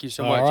 Hey, thank you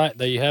so much. All right,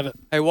 there you have it.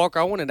 Hey, Walker,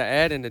 I wanted to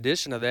add in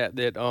addition to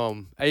that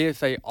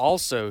AFA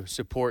also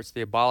supports the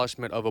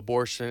abolishment of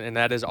abortion, and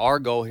that is our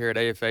goal here at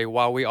AFA,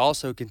 while we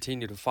also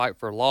continue to fight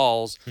for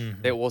laws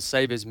that will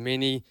save as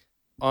many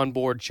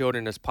unborn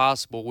children as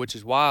possible, which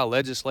is why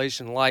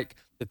legislation like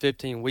the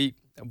 15-week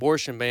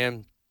abortion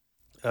ban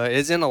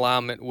is in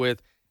alignment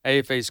with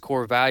AFA's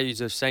core values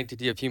of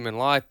sanctity of human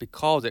life,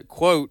 because it,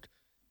 quote,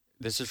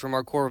 this is from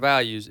our core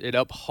values, it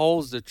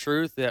upholds the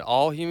truth that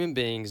all human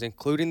beings,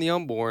 including the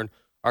unborn,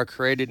 are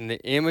created in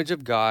the image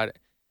of God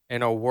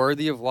and are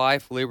worthy of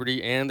life,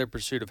 liberty, and the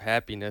pursuit of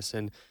happiness.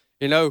 And,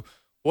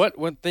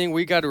 one thing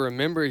we got to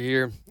remember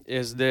here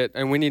is that,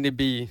 and we need to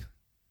be,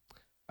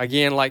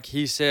 again, like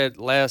he said,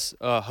 less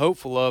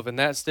hopeful of, and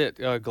that's that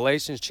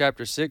Galatians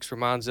chapter 6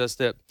 reminds us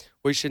that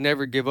we should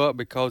never give up,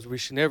 because we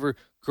should never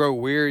grow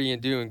weary in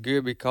doing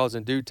good, because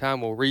in due time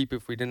we'll reap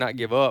if we do not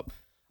give up.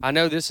 I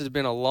know this has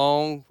been a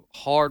long,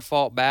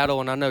 hard-fought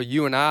battle, and I know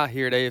you and I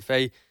here at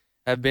AFA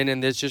have been in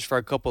this just for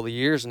a couple of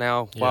years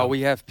now, while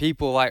we have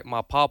people like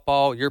my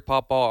pawpaw, your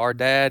pawpaw, our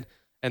dad,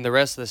 and the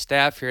rest of the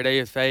staff here at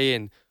AFA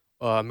and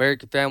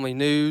American Family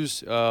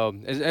News,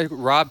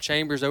 Rob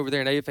Chambers over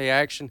there in AFA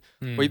Action.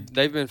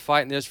 They've been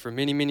fighting this for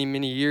many, many,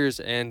 many years,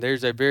 and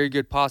there's a very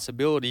good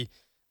possibility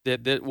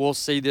that we'll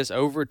see this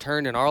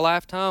overturned in our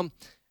lifetime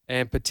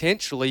and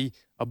potentially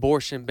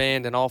abortion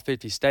banned in all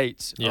 50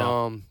 states.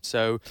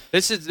 So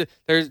this is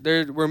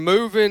we're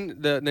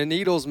moving, the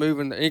needle's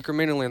moving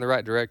incrementally in the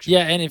right direction.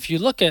 Yeah, and if you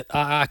look at,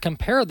 I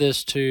compare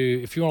this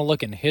to, if you want to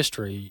look in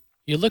history,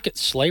 you look at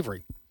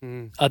slavery.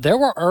 There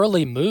were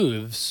early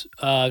moves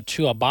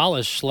to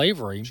abolish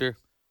slavery,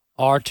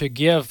 or to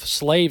give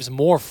slaves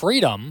more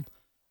freedom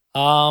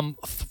for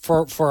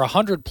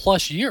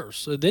 100+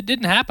 years. It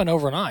didn't happen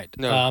overnight.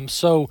 No.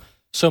 So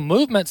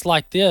movements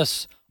like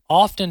this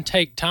often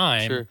take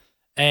time,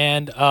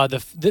 and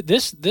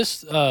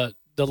the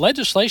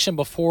legislation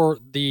before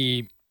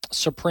the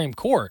Supreme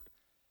Court,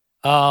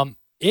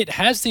 it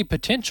has the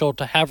potential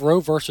to have Roe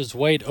versus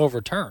Wade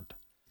overturned.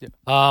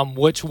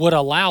 Which would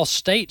allow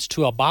states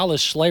to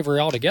abolish slavery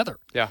altogether.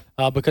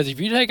 Because if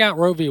you take out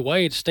Roe v.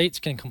 Wade, states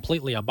can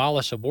completely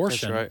abolish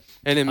abortion. That's right.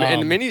 And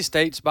in many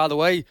states, by the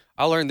way,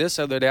 I learned this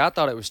the other day. I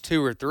thought it was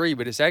 2 or 3,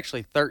 but it's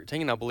actually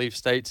 13, I believe,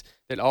 states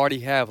that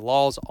already have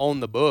laws on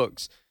the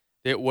books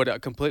that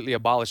would completely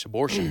abolish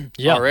abortion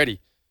already.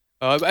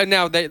 And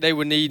now they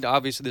would need,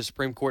 obviously, the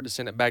Supreme Court to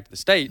send it back to the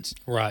states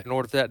in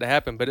order for that to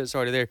happen, but it's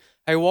already there.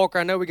 Hey, Walker,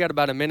 I know we got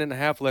about a minute and a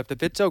half left.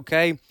 If it's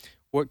okay,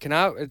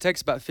 it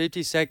takes about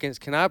 50 seconds.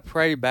 Can I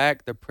pray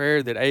back the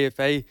prayer that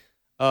AFA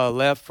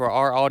left for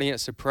our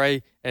audience to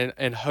pray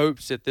in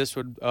hopes that this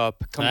would come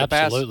to pass?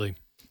 Absolutely.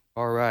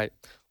 All right.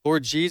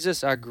 Lord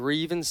Jesus, I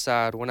grieve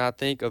inside when I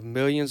think of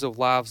millions of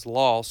lives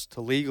lost to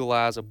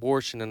legalize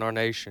abortion in our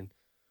nation.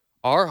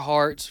 Our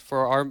hearts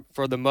for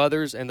the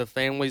mothers and the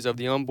families of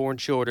the unborn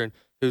children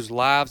whose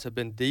lives have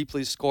been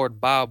deeply scarred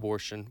by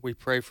abortion, we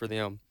pray for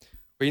them.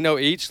 We know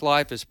each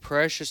life is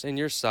precious in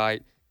your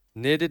sight,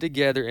 knitted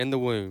together in the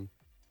womb.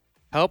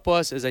 Help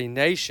us as a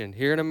nation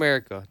here in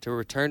America to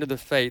return to the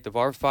faith of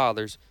our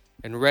fathers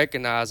and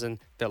recognizing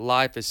that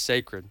life is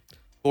sacred.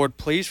 Lord,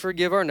 please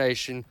forgive our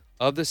nation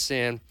of the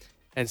sin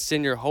and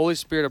send your Holy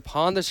Spirit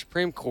upon the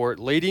Supreme Court,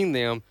 leading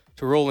them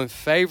to rule in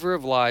favor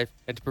of life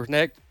and to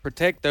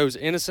protect those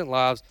innocent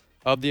lives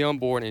of the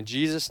unborn. In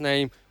Jesus'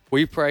 name,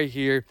 we pray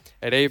here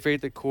at AFA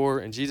at the Core.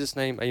 In Jesus'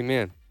 name,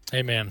 amen.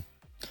 Amen.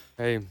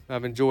 Hey,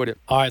 I've enjoyed it.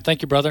 All right,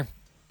 thank you, brother.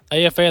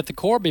 AFA at the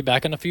Core, be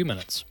back in a few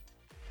minutes.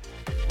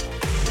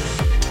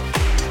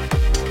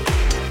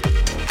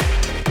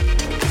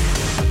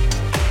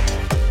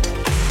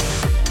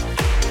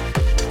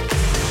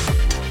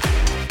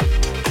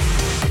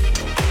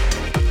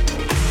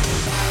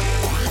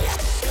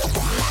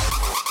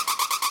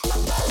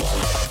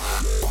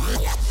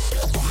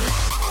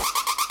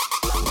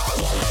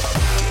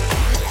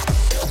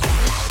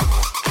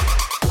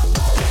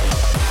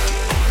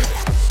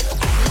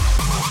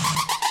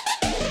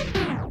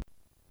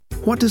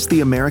 What does the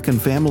American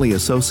Family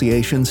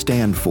Association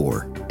stand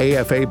for?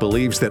 AFA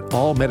believes that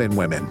all men and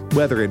women,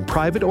 whether in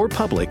private or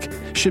public,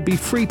 should be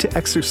free to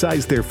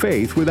exercise their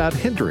faith without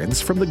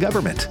hindrance from the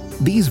government.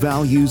 These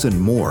values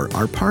and more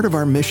are part of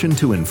our mission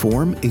to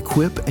inform,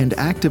 equip, and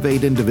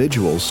activate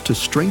individuals to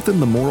strengthen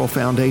the moral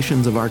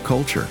foundations of our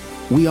culture.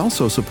 We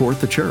also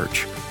support the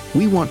church.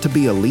 We want to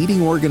be a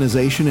leading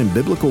organization in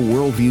biblical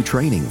worldview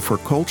training for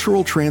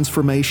cultural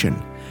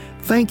transformation.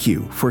 Thank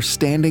you for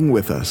standing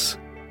with us.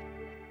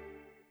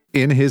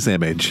 In His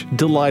image,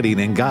 delighting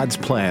in God's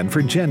plan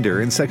for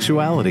gender and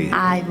sexuality.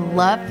 I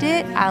loved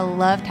it. I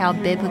loved how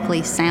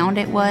biblically sound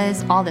it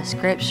was, all the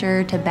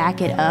scripture to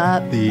back it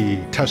up. The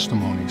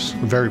testimonies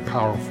were very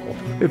powerful.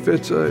 If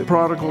it's a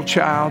prodigal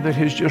child that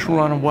has just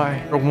run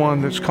away, or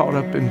one that's caught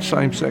up in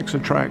same-sex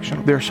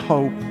attraction, there's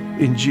hope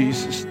in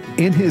Jesus.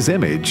 In His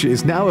Image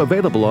is now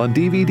available on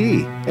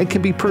DVD and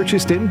can be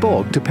purchased in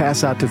bulk to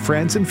pass out to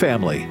friends and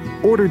family.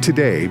 Order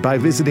today by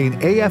visiting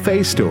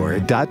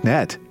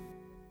afastore.net.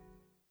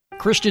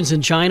 Christians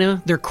in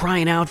China, they're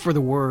crying out for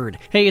the word.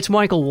 Hey, it's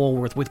Michael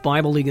Woolworth with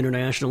Bible League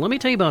International. Let me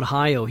tell you about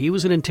Hayo. He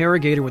was an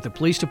interrogator with the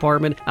police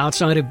department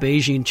outside of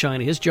Beijing,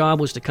 China. His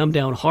job was to come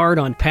down hard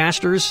on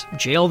pastors,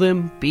 jail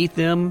them, beat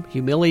them,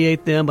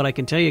 humiliate them, but I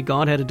can tell you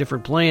God had a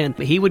different plan.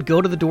 He would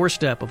go to the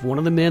doorstep of one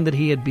of the men that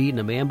he had beaten,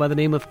 a man by the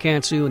name of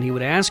Katsu, and he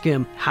would ask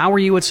him, how are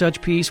you at such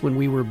peace when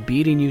we were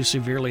beating you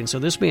severely? And so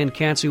this man,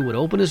 Katsu, would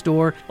open his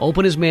door,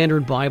 open his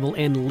Mandarin Bible,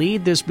 and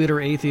lead this bitter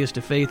atheist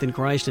to faith in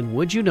Christ. And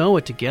would you know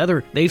it,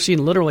 together, they've seen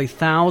literally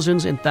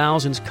thousands and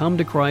thousands come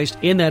to Christ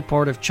in that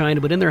part of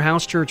China. But in their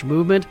house church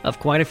movement of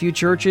quite a few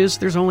churches,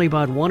 there's only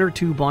about 1 or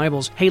 2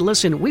 Bibles. Hey,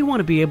 listen, we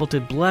want to be able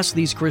to bless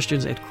these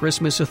Christians at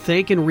Christmas so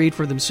they can read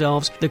for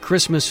themselves the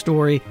Christmas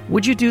story.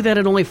 Would you do that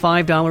at only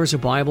 $5 a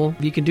Bible?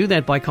 You can do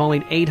that by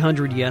calling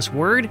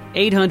 800-YES-WORD,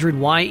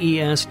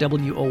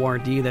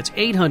 800-YES-WORD. That's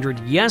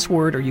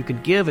 800-YES-WORD, or you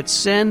can give at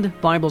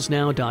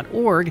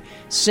sendbiblesnow.org,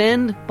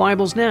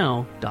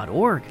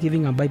 sendbiblesnow.org.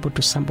 Giving a Bible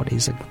to somebody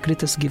is the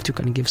greatest gift you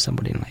can give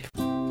somebody in life.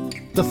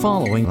 The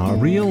following are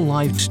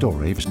real-life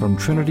stories from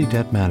Trinity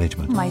Debt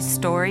Management. My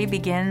story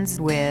begins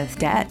with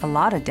debt, a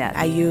lot of debt.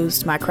 I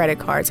used my credit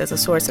cards as a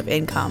source of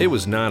income. It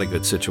was not a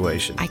good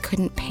situation. I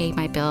couldn't pay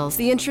my bills.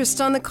 The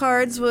interest on the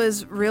cards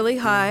was really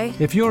high.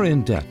 If you're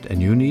in debt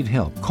and you need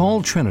help,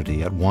 call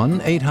Trinity at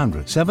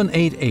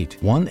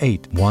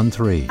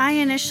 1-800-788-1813. I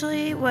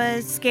initially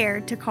was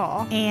scared to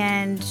call,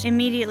 and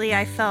immediately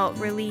I felt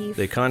relief.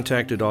 They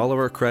contacted all of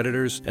our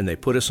creditors, and they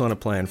put us on a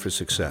plan for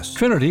success.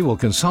 Trinity will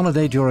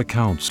consolidate your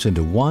accounts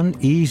into one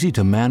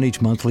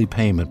easy-to-manage monthly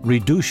payment,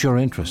 reduce your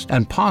interest,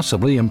 and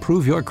possibly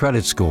improve your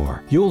credit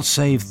score. You'll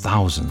save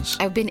thousands.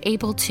 I've been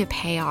able to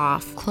pay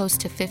off close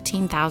to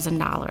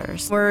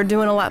 $15,000. We're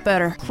doing a lot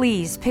better.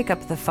 Please pick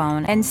up the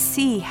phone and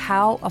see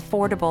how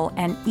affordable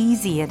and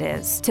easy it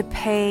is to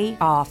pay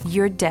off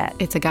your debt.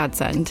 It's a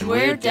godsend.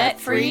 We're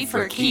debt-free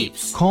for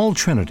keeps. Call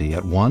Trinity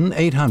at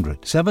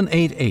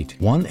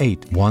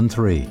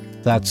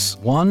 1-800-788-1813. That's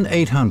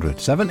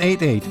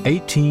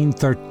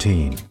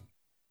 1-800-788-1813.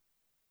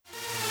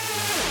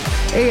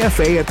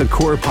 AFA at the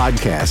Core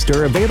podcast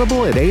are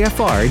available at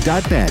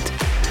afr.net.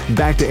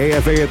 Back to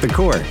AFA at the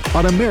Core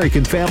on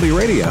American Family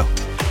Radio.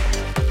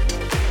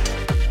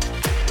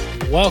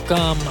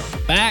 Welcome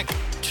back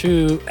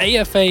to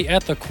AFA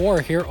at the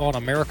Core here on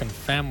American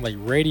Family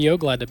Radio.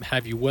 Glad to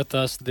have you with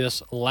us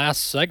this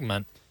last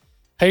segment.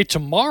 Hey,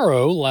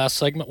 tomorrow, last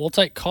segment, we'll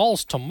take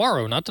calls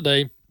tomorrow, not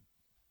today.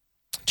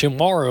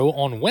 Tomorrow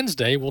on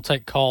Wednesday, we'll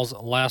take calls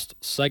last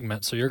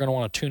segment. So you're going to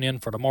want to tune in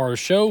for tomorrow's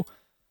show.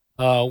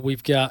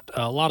 We've got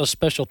a lot of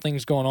special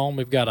things going on.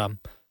 We've got a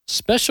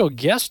special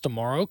guest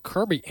tomorrow,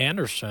 Kirby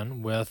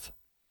Anderson with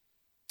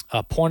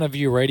Point of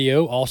View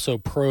Radio, also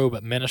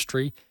Probe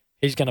Ministry.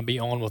 He's going to be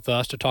on with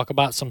us to talk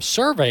about some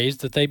surveys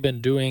that they've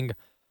been doing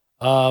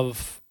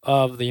of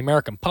the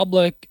American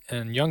public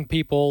and young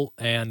people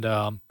and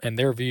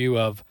their view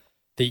of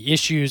the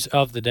issues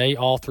of the day,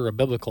 all through a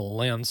biblical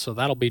lens. So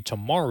that'll be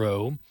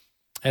tomorrow.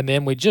 And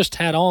then we just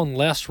had on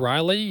Les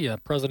Riley,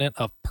 president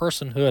of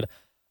Personhood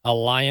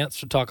Alliance,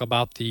 to talk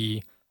about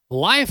the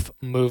life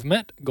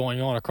movement going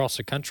on across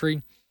the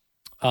country,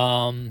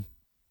 and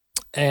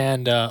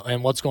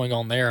what's going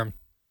on there.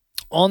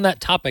 On that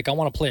topic, I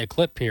want to play a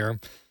clip here.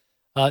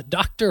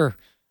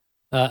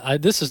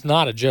 This is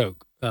not a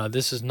joke.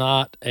 This is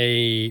not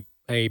a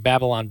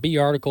Babylon Bee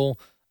article.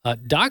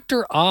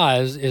 Dr.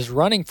 Oz is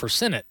running for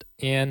Senate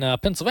in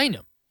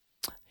Pennsylvania.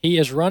 He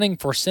is running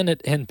for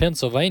Senate in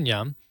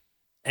Pennsylvania,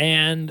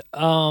 and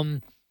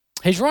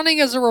he's running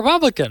as a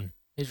Republican.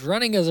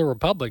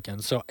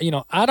 So,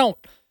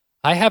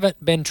 I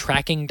haven't been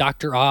tracking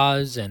Dr.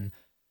 Oz and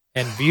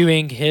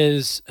viewing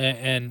his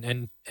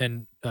and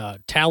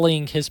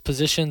tallying his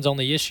positions on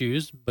the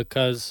issues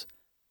because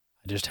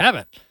I just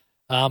haven't.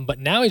 But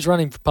now he's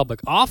running for public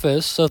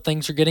office, so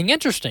things are getting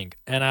interesting.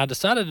 And I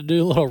decided to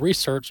do a little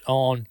research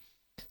on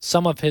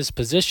some of his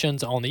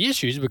positions on the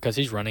issues because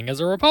he's running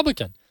as a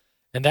Republican.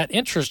 And that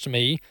interests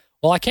me.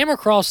 Well, I came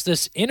across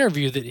this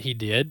interview that he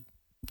did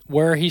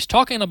where he's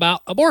talking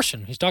about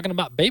abortion. He's talking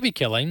about baby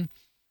killing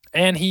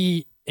and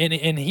he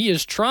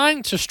is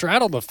trying to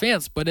straddle the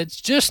fence, but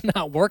it's just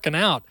not working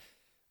out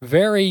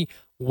very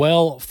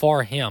well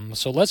for him.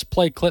 So let's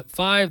play clip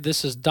 5.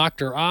 This is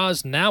Dr.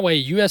 Oz, now a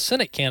U.S.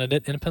 Senate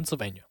candidate in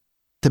Pennsylvania.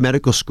 To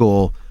medical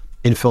school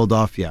in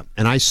Philadelphia,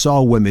 and I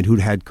saw women who'd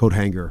had coat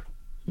hanger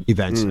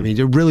events. I mean,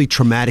 they're really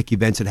traumatic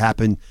events that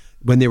happened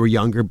when they were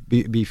younger,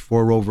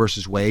 before Roe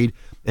versus Wade,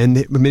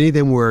 and many of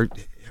them were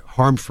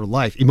harmed for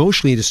life,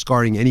 emotionally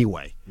discarding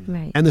anyway.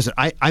 Right. And listen,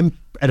 I'm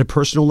at a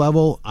personal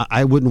level,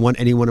 I wouldn't want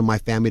anyone in my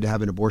family to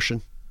have an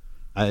abortion.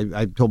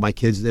 I told my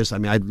kids this. I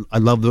mean, I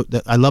love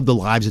the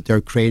lives that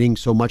they're creating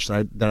so much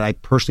that I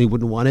personally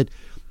wouldn't want it,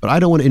 but I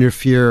don't want to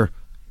interfere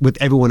with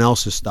everyone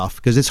else's stuff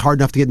because it's hard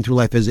enough to get into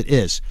life as it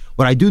is.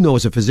 What I do know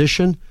as a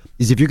physician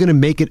is if you're going to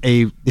make it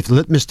if the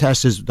litmus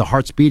test is the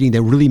heart's beating,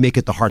 then really make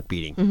it the heart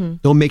beating. Mm-hmm.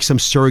 Don't make some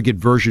surrogate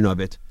version of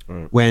it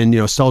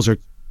when cells are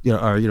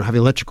have an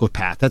electrical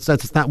path. That's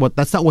not what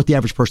the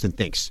average person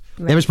thinks.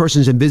 Right. The average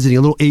person is envisaging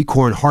a little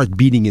acorn heart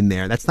beating in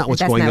there. That's not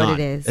what's going on. What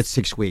it is. That's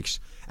 6 weeks.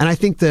 And I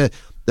think the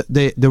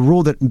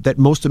rule that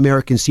most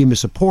Americans seem to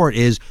support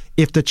is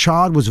if the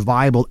child was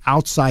viable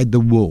outside the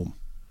womb,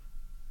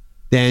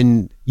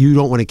 then you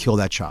don't want to kill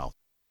that child.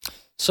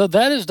 So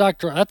that is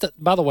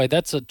by the way,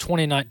 that's a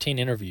 2019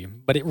 interview,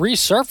 but it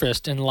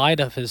resurfaced in light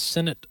of his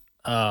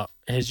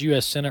his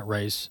U.S. Senate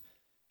race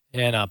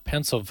in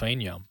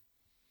Pennsylvania.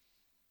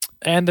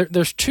 And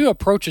there's two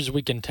approaches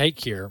we can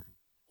take here.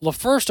 The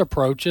first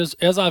approach is,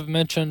 as I've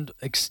mentioned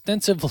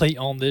extensively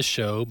on this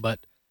show, but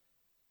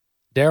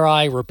dare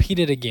I repeat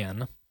it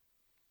again,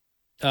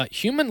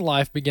 human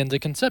life begins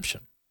at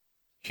conception.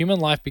 Human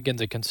life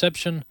begins at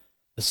conception.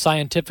 The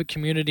scientific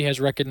community has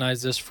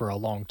recognized this for a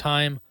long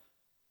time.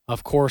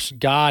 Of course,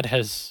 God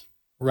has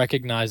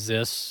recognized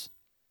this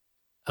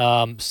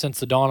since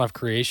the dawn of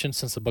creation,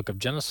 since the book of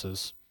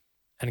Genesis.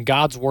 And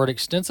God's word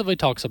extensively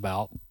talks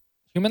about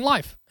human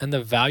life and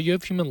the value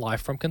of human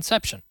life from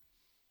conception.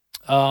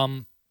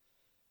 And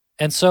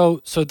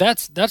so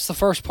that's the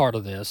first part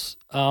of this.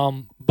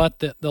 But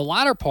the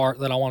latter part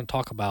that I want to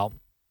talk about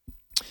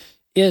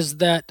is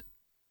that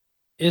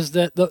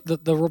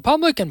the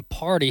Republican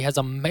Party has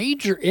a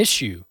major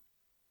issue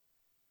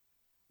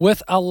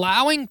with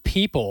allowing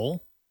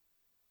people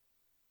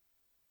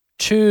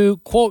to,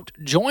 quote,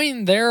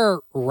 join their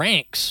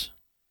ranks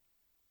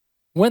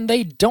when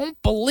they don't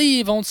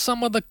believe on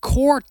some of the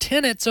core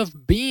tenets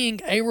of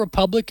being a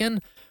Republican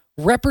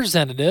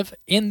representative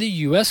in the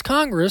U.S.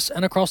 Congress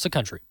and across the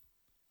country.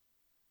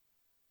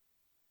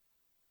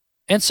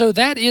 And so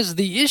that is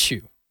the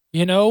issue.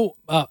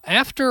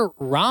 After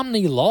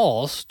Romney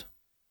lost,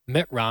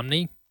 Mitt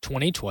Romney,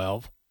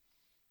 2012,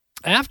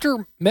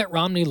 after Mitt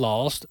Romney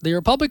lost, the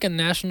Republican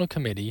National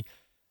Committee,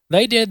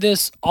 they did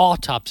this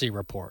autopsy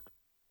report.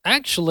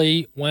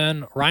 Actually,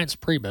 when Reince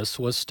Priebus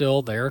was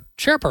still their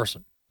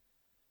chairperson.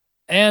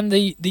 And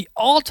the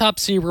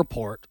autopsy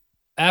report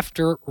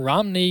after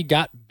Romney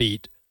got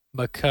beat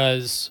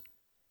because,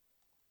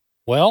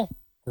 well,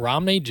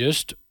 Romney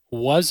just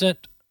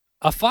wasn't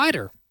a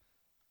fighter.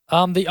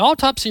 The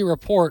autopsy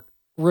report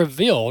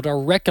revealed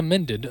or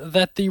recommended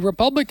that the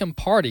Republican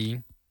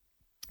Party,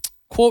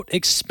 quote,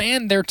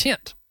 expand their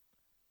tent.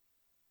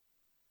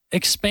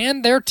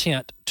 Expand their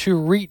tent to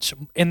reach,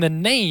 in the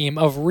name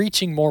of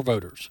reaching more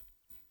voters.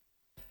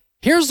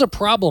 Here's the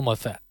problem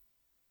with that.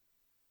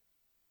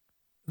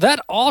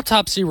 That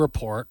autopsy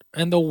report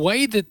and the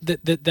way that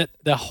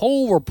the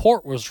whole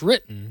report was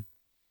written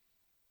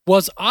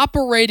was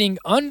operating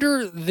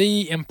under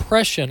the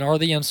impression or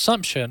the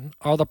assumption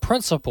or the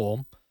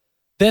principle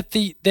that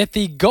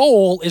the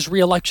goal is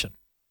re-election.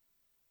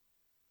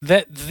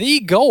 That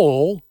the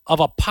goal of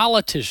a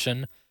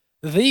politician,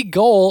 the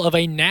goal of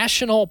a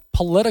national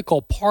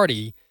political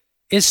party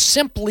is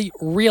simply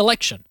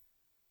re-election.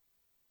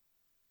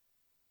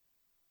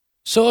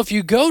 So if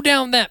you go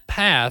down that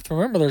path,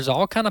 remember there's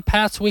all kind of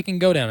paths we can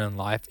go down in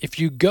life. If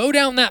you go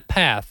down that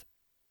path,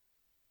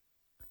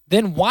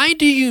 then why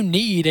do you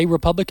need a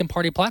Republican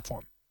Party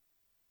platform?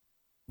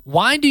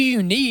 Why do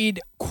you need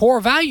core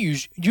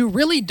values? You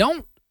really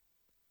don't.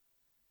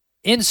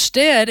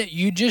 Instead,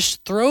 you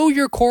just throw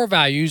your core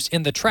values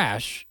in the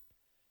trash,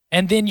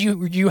 and then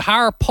you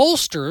hire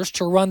pollsters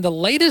to run the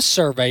latest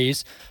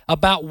surveys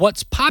about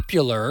what's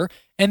popular,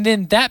 and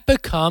then that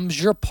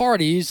becomes your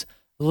party's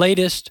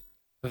latest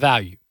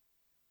value.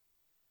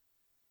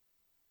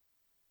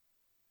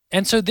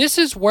 And so this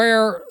is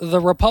where the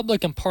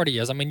Republican Party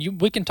is. I mean,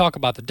 we can talk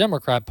about the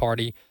Democrat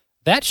Party.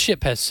 That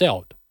ship has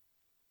sailed.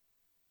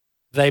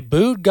 They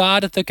booed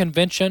God at the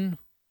convention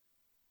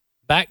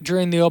back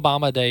during the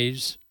Obama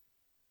days.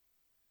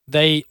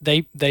 They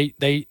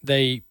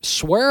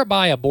swear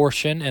by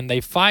abortion and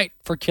they fight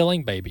for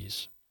killing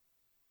babies.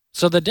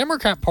 So the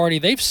Democrat Party,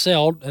 they've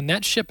sailed, and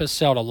that ship has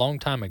sailed a long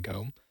time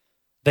ago.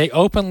 They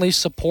openly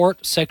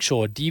support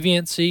sexual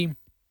deviancy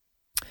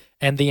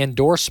and the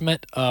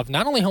endorsement of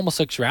not only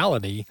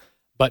homosexuality,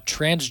 but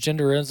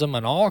transgenderism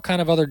and all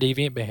kind of other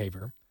deviant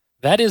behavior.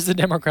 That is the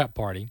Democrat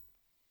Party.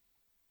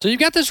 So you've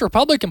got this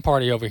Republican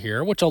Party over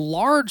here, which a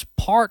large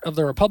part of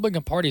the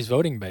Republican Party's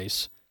voting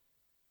base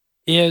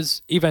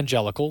is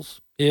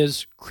evangelicals,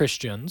 is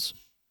Christians.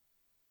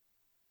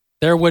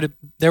 There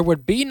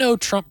would be no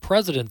Trump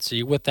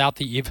presidency without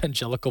the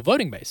evangelical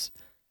voting base.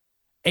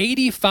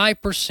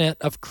 85%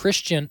 of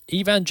Christian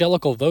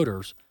evangelical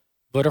voters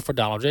voted for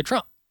Donald J.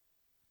 Trump.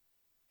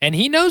 And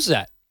he knows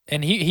that,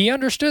 and he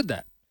understood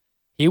that.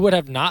 He would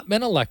have not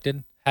been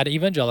elected had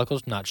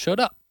evangelicals not showed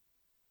up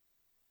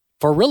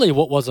for really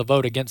what was a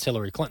vote against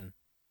Hillary Clinton.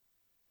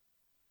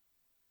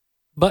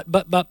 But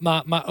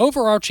my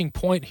overarching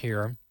point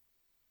here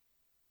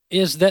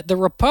is that the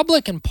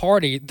Republican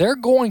Party, they're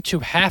going to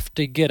have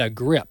to get a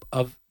grip.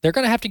 They're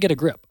going to have to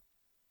get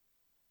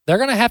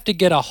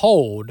a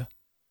hold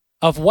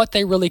of what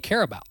they really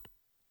care about.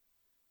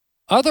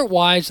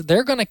 Otherwise,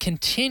 they're going to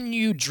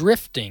continue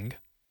drifting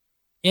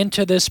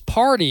into this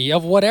party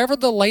of whatever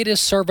the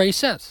latest survey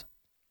says.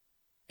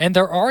 And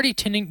they're already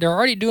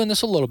doing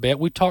this a little bit.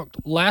 We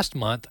talked last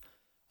month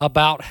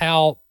about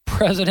how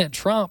President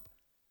Trump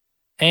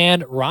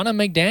and Ronna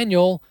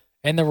McDaniel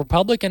and the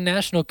Republican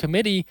National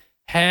Committee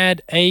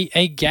had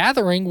a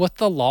gathering with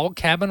the Log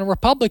Cabin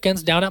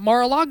Republicans down at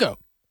Mar-a-Lago.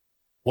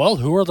 Well,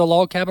 who are the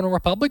Log Cabin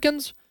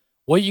Republicans?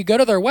 Well, you go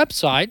to their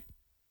website,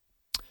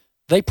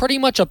 they pretty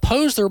much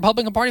oppose the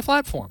Republican Party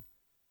platform.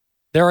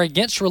 They're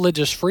against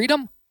religious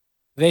freedom.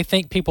 They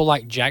think people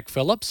like Jack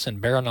Phillips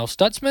and Barronelle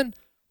Stutzman,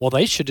 well,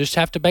 they should just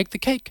have to bake the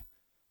cake.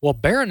 Well,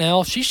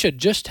 Barronelle, she should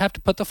just have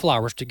to put the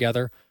flowers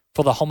together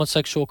for the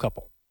homosexual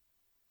couple.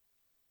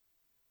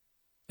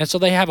 And so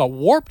they have a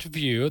warped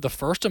view of the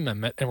First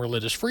Amendment and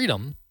religious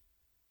freedom.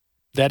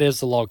 That is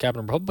the Log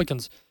Cabin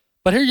Republicans.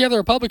 But here you have the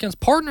Republicans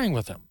partnering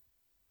with them.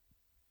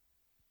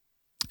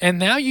 And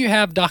now you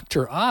have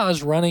Dr.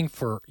 Oz running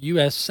for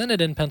U.S.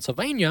 Senate in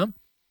Pennsylvania.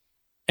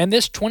 And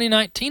this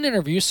 2019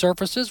 interview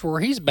surfaces where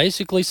he's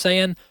basically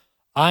saying,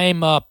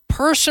 I'm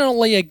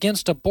personally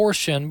against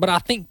abortion, but I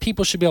think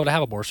people should be able to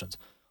have abortions.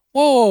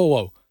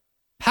 Whoa.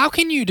 How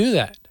can you do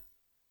that?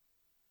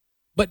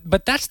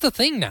 But that's the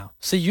thing now.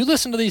 See, you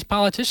listen to these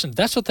politicians.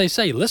 That's what they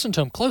say. Listen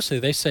to them closely.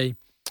 They say,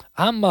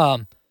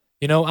 I'm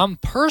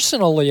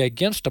personally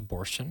against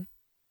abortion,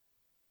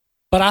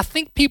 but I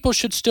think people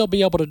should still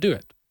be able to do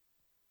it.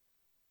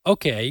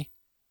 Okay,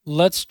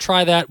 let's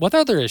try that with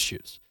other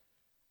issues.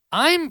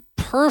 I'm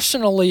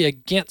personally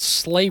against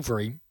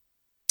slavery,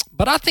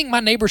 but I think my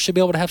neighbors should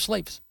be able to have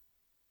slaves.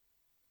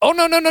 Oh,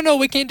 no,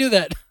 we can't do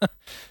that.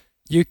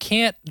 You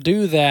can't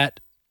do that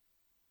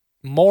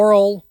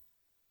moral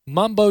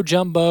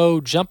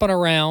mumbo-jumbo jumping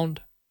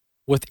around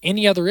with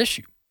any other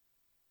issue.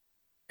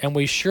 And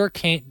we sure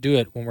can't do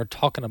it when we're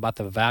talking about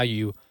the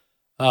value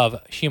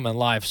of human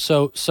life.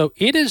 So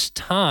it is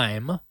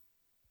time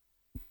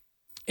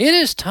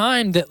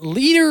that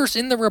leaders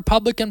in the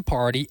Republican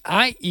Party,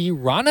 i.e.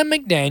 Ronna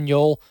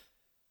McDaniel,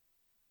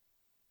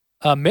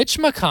 Mitch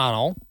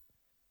McConnell,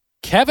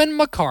 Kevin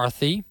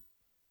McCarthy,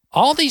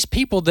 all these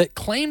people that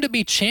claim to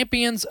be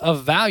champions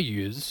of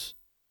values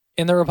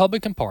in the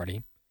Republican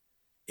Party,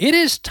 it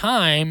is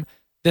time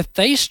that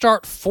they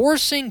start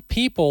forcing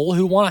people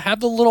who want to have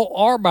the little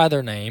R by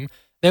their name,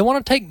 they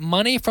want to take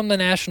money from the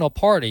National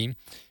Party,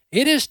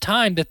 it is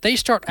time that they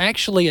start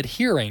actually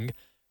adhering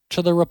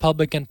to the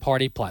Republican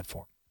Party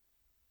platform.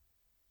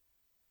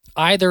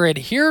 Either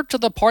adhere to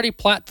the party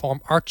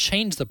platform or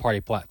change the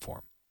party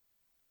platform.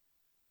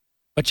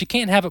 But you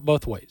can't have it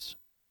both ways.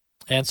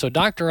 And so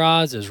Dr.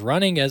 Oz is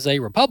running as a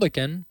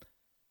Republican,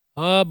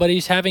 but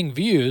he's having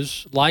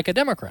views like a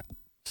Democrat.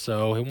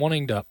 So he's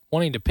wanting to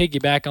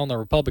piggyback on the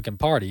Republican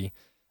Party,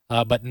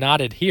 but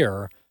not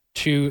adhere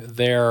to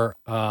their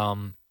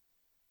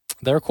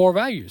core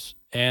values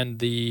and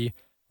the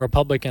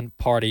Republican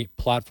Party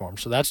platform.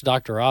 So that's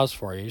Dr. Oz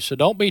for you. So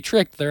don't be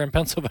tricked there in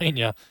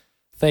Pennsylvania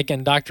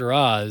thinking Dr.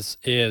 Oz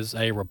is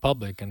a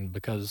Republican,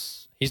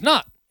 because he's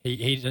not.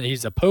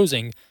 He's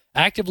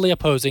actively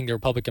opposing the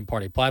Republican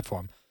Party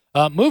platform.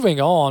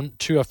 Moving on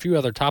to a few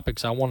other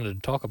topics I wanted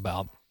to talk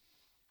about.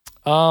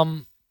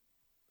 I've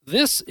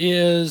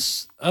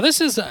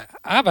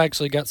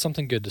actually got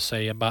something good to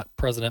say about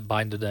President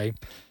Biden today.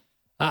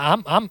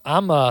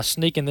 I'm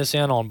sneaking this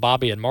in on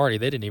Bobby and Marty.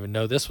 They didn't even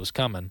know this was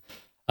coming.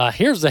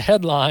 Here's the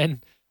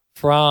headline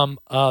from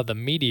the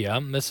media.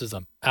 This is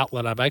an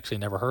outlet I've actually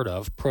never heard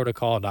of,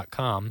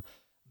 protocol.com.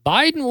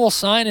 Biden will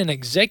sign an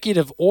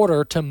executive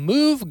order to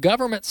move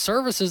government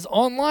services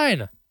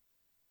online.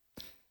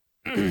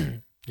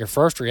 Your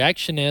first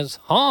reaction is,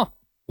 huh?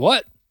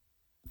 What?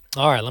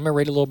 All right, let me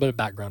read a little bit of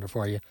background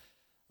for you.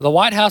 The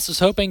White House is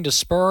hoping to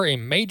spur a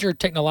major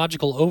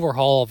technological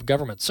overhaul of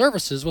government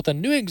services with a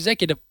new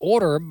executive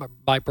order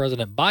by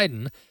President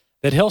Biden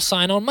that he'll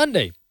sign on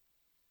Monday.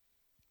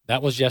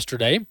 That was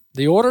yesterday.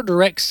 The order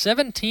directs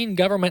 17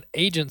 government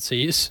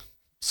agencies,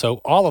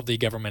 so all of the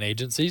government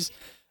agencies,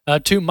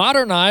 to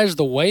modernize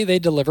the way they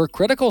deliver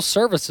critical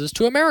services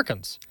to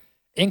Americans,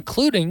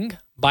 including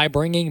by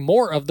bringing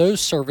more of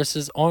those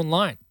services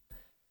online.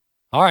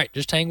 All right,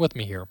 just hang with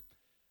me here.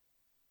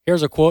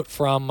 Here's a quote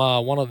from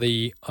one of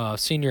the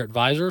senior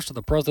advisors to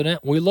the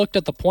president. "We looked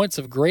at the points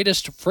of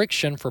greatest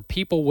friction for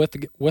people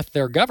with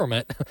their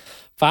government,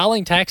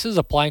 filing taxes,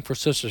 applying for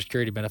Social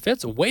Security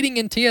benefits, waiting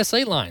in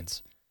TSA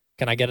lines.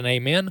 Can I get an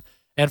amen?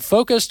 And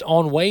focused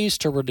on ways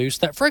to reduce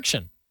that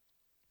friction,"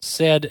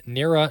 said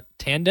Neera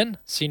Tanden,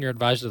 senior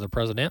advisor to the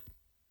president.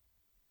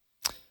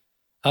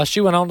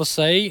 She went on to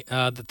say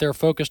that they're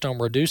focused on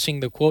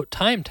reducing the, quote,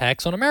 time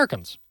tax on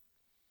Americans.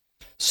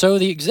 So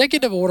the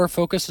executive order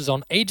focuses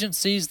on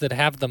agencies that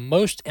have the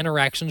most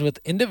interactions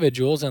with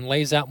individuals and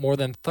lays out more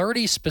than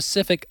 30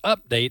 specific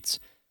updates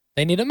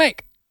they need to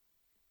make.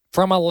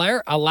 From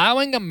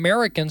allowing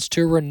Americans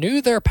to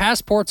renew their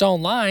passports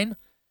online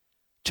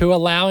to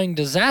allowing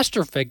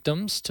disaster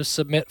victims to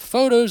submit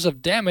photos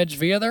of damage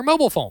via their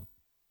mobile phone.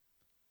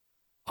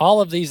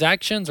 All of these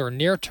actions are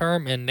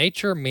near-term in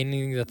nature,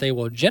 meaning that they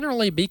will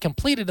generally be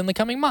completed in the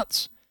coming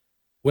months.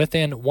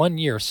 Within 1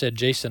 year, said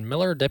Jason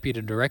Miller,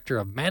 Deputy Director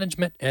of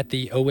Management at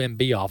the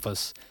OMB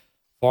office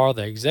for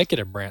the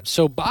executive branch.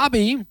 So,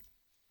 Bobby,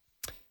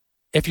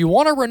 if you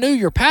want to renew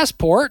your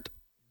passport,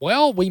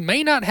 well, we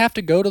may not have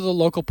to go to the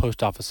local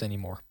post office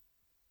anymore.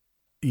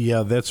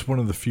 Yeah, that's one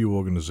of the few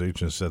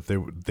organizations that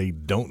they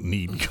don't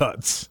need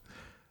cuts.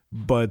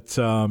 But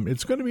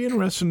it's going to be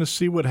interesting to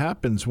see what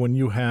happens when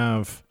you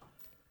have,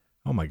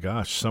 oh my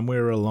gosh,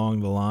 somewhere along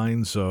the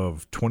lines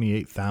of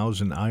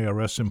 28,000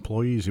 IRS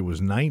employees. It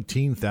was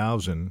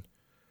 19,000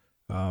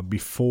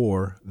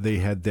 before they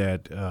had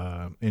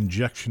that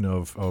injection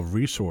of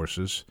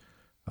resources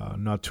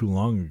not too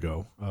long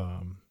ago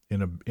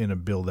in a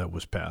bill that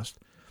was passed.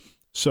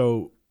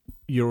 So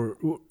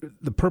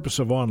the purpose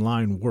of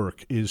online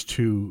work is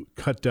to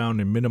cut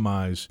down and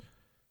minimize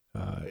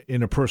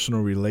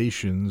interpersonal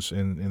relations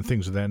and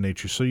things of that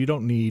nature. So you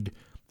don't need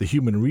the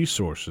human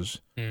resources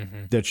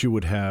that you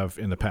would have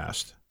in the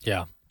past.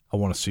 Yeah. I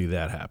want to see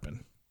that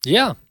happen.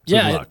 Yeah. Good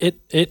Yeah. luck.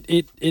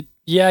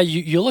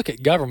 You look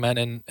at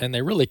government and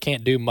they really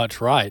can't do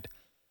much right.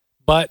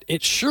 But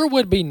it sure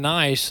would be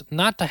nice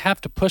not to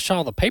have to push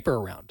all the paper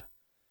around.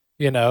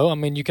 You know, I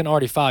mean, you can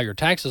already file your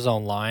taxes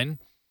online.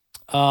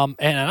 And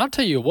I'll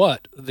tell you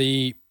what,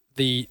 the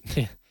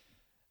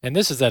and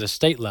this is at a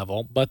state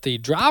level, but the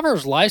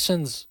driver's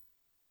license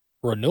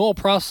renewal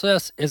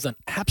process is an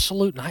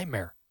absolute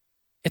nightmare.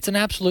 It's an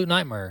absolute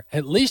nightmare,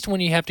 at least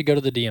when you have to go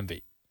to the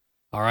DMV.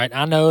 All right,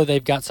 I know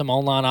they've got some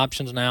online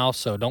options now,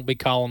 so don't be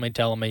calling me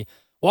telling me,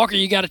 Walker,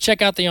 you got to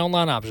check out the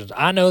online options.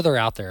 I know they're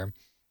out there.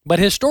 But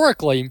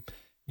historically,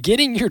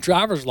 getting your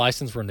driver's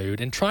license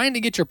renewed and trying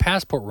to get your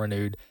passport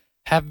renewed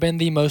have been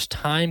the most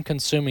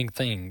time-consuming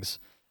things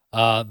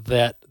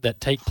that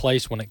take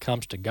place when it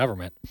comes to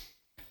government.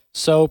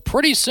 So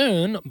pretty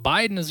soon,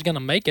 Biden is going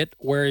to make it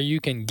where you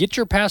can get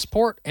your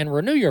passport and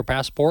renew your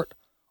passport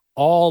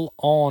all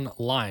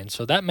online.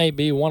 So that may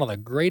be one of the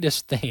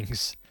greatest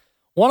things,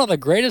 one of the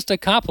greatest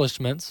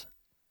accomplishments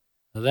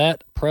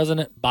that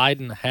President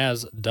Biden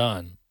has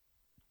done.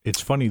 It's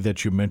funny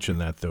that you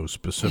mentioned that, though,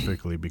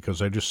 specifically, because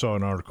I just saw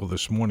an article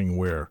this morning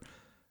where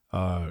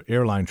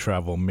airline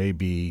travel may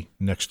be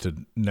next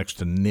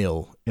to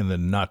nil in the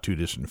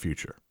not-too-distant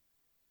future.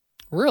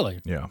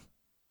 Really? Yeah.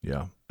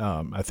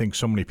 I think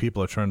so many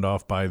people are turned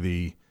off by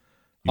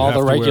all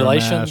the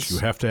regulations. Mask, you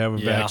have to have a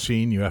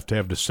vaccine. You have to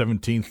have the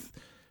 17th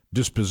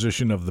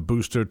disposition of the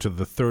booster to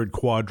the third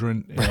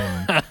quadrant.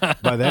 And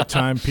by that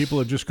time, people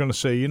are just going to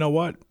say, you know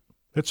what?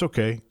 It's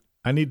okay.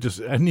 I need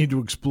to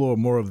explore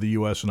more of the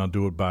U.S. and I'll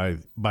do it by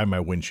my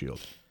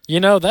windshield. You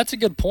know, that's a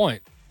good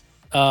point.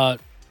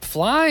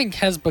 Flying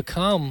has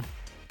become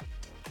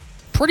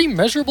pretty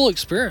miserable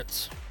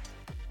experience.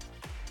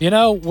 You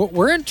know,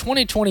 we're in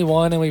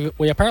 2021 and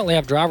we apparently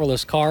have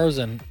driverless cars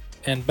and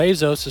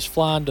Bezos is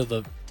flying to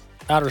the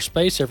outer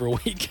space every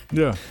week.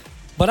 Yeah.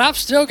 But I've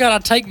still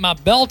got to take my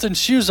belt and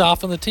shoes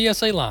off in the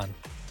TSA line.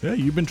 Yeah,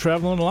 you've been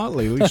traveling a lot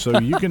lately, so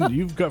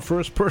you've got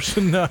first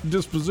person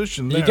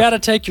disposition there. You got to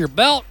take your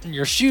belt and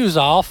your shoes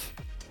off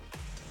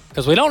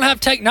because we don't have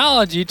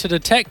technology to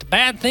detect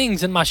bad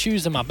things in my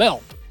shoes and my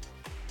belt.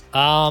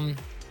 You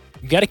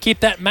got to keep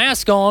that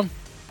mask on.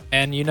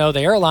 And, you know, the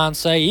airlines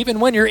say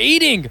even when you're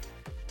eating,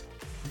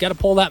 you got to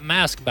pull that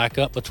mask back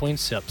up between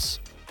sips.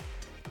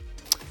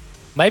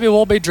 Maybe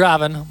we'll be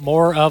driving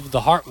more of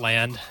the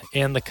Heartland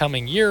in the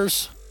coming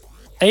years.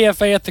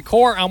 AFA at the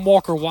Core, I'm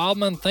Walker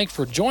Wildman. Thanks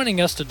for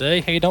joining us today.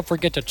 Hey, don't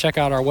forget to check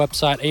out our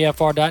website,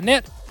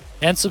 afr.net,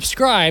 and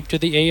subscribe to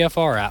the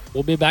AFR app.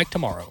 We'll be back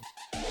tomorrow.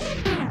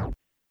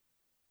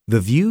 The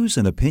views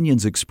and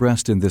opinions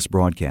expressed in this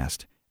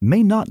broadcast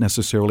may not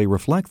necessarily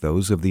reflect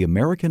those of the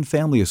American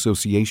Family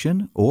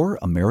Association or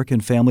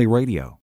American Family Radio.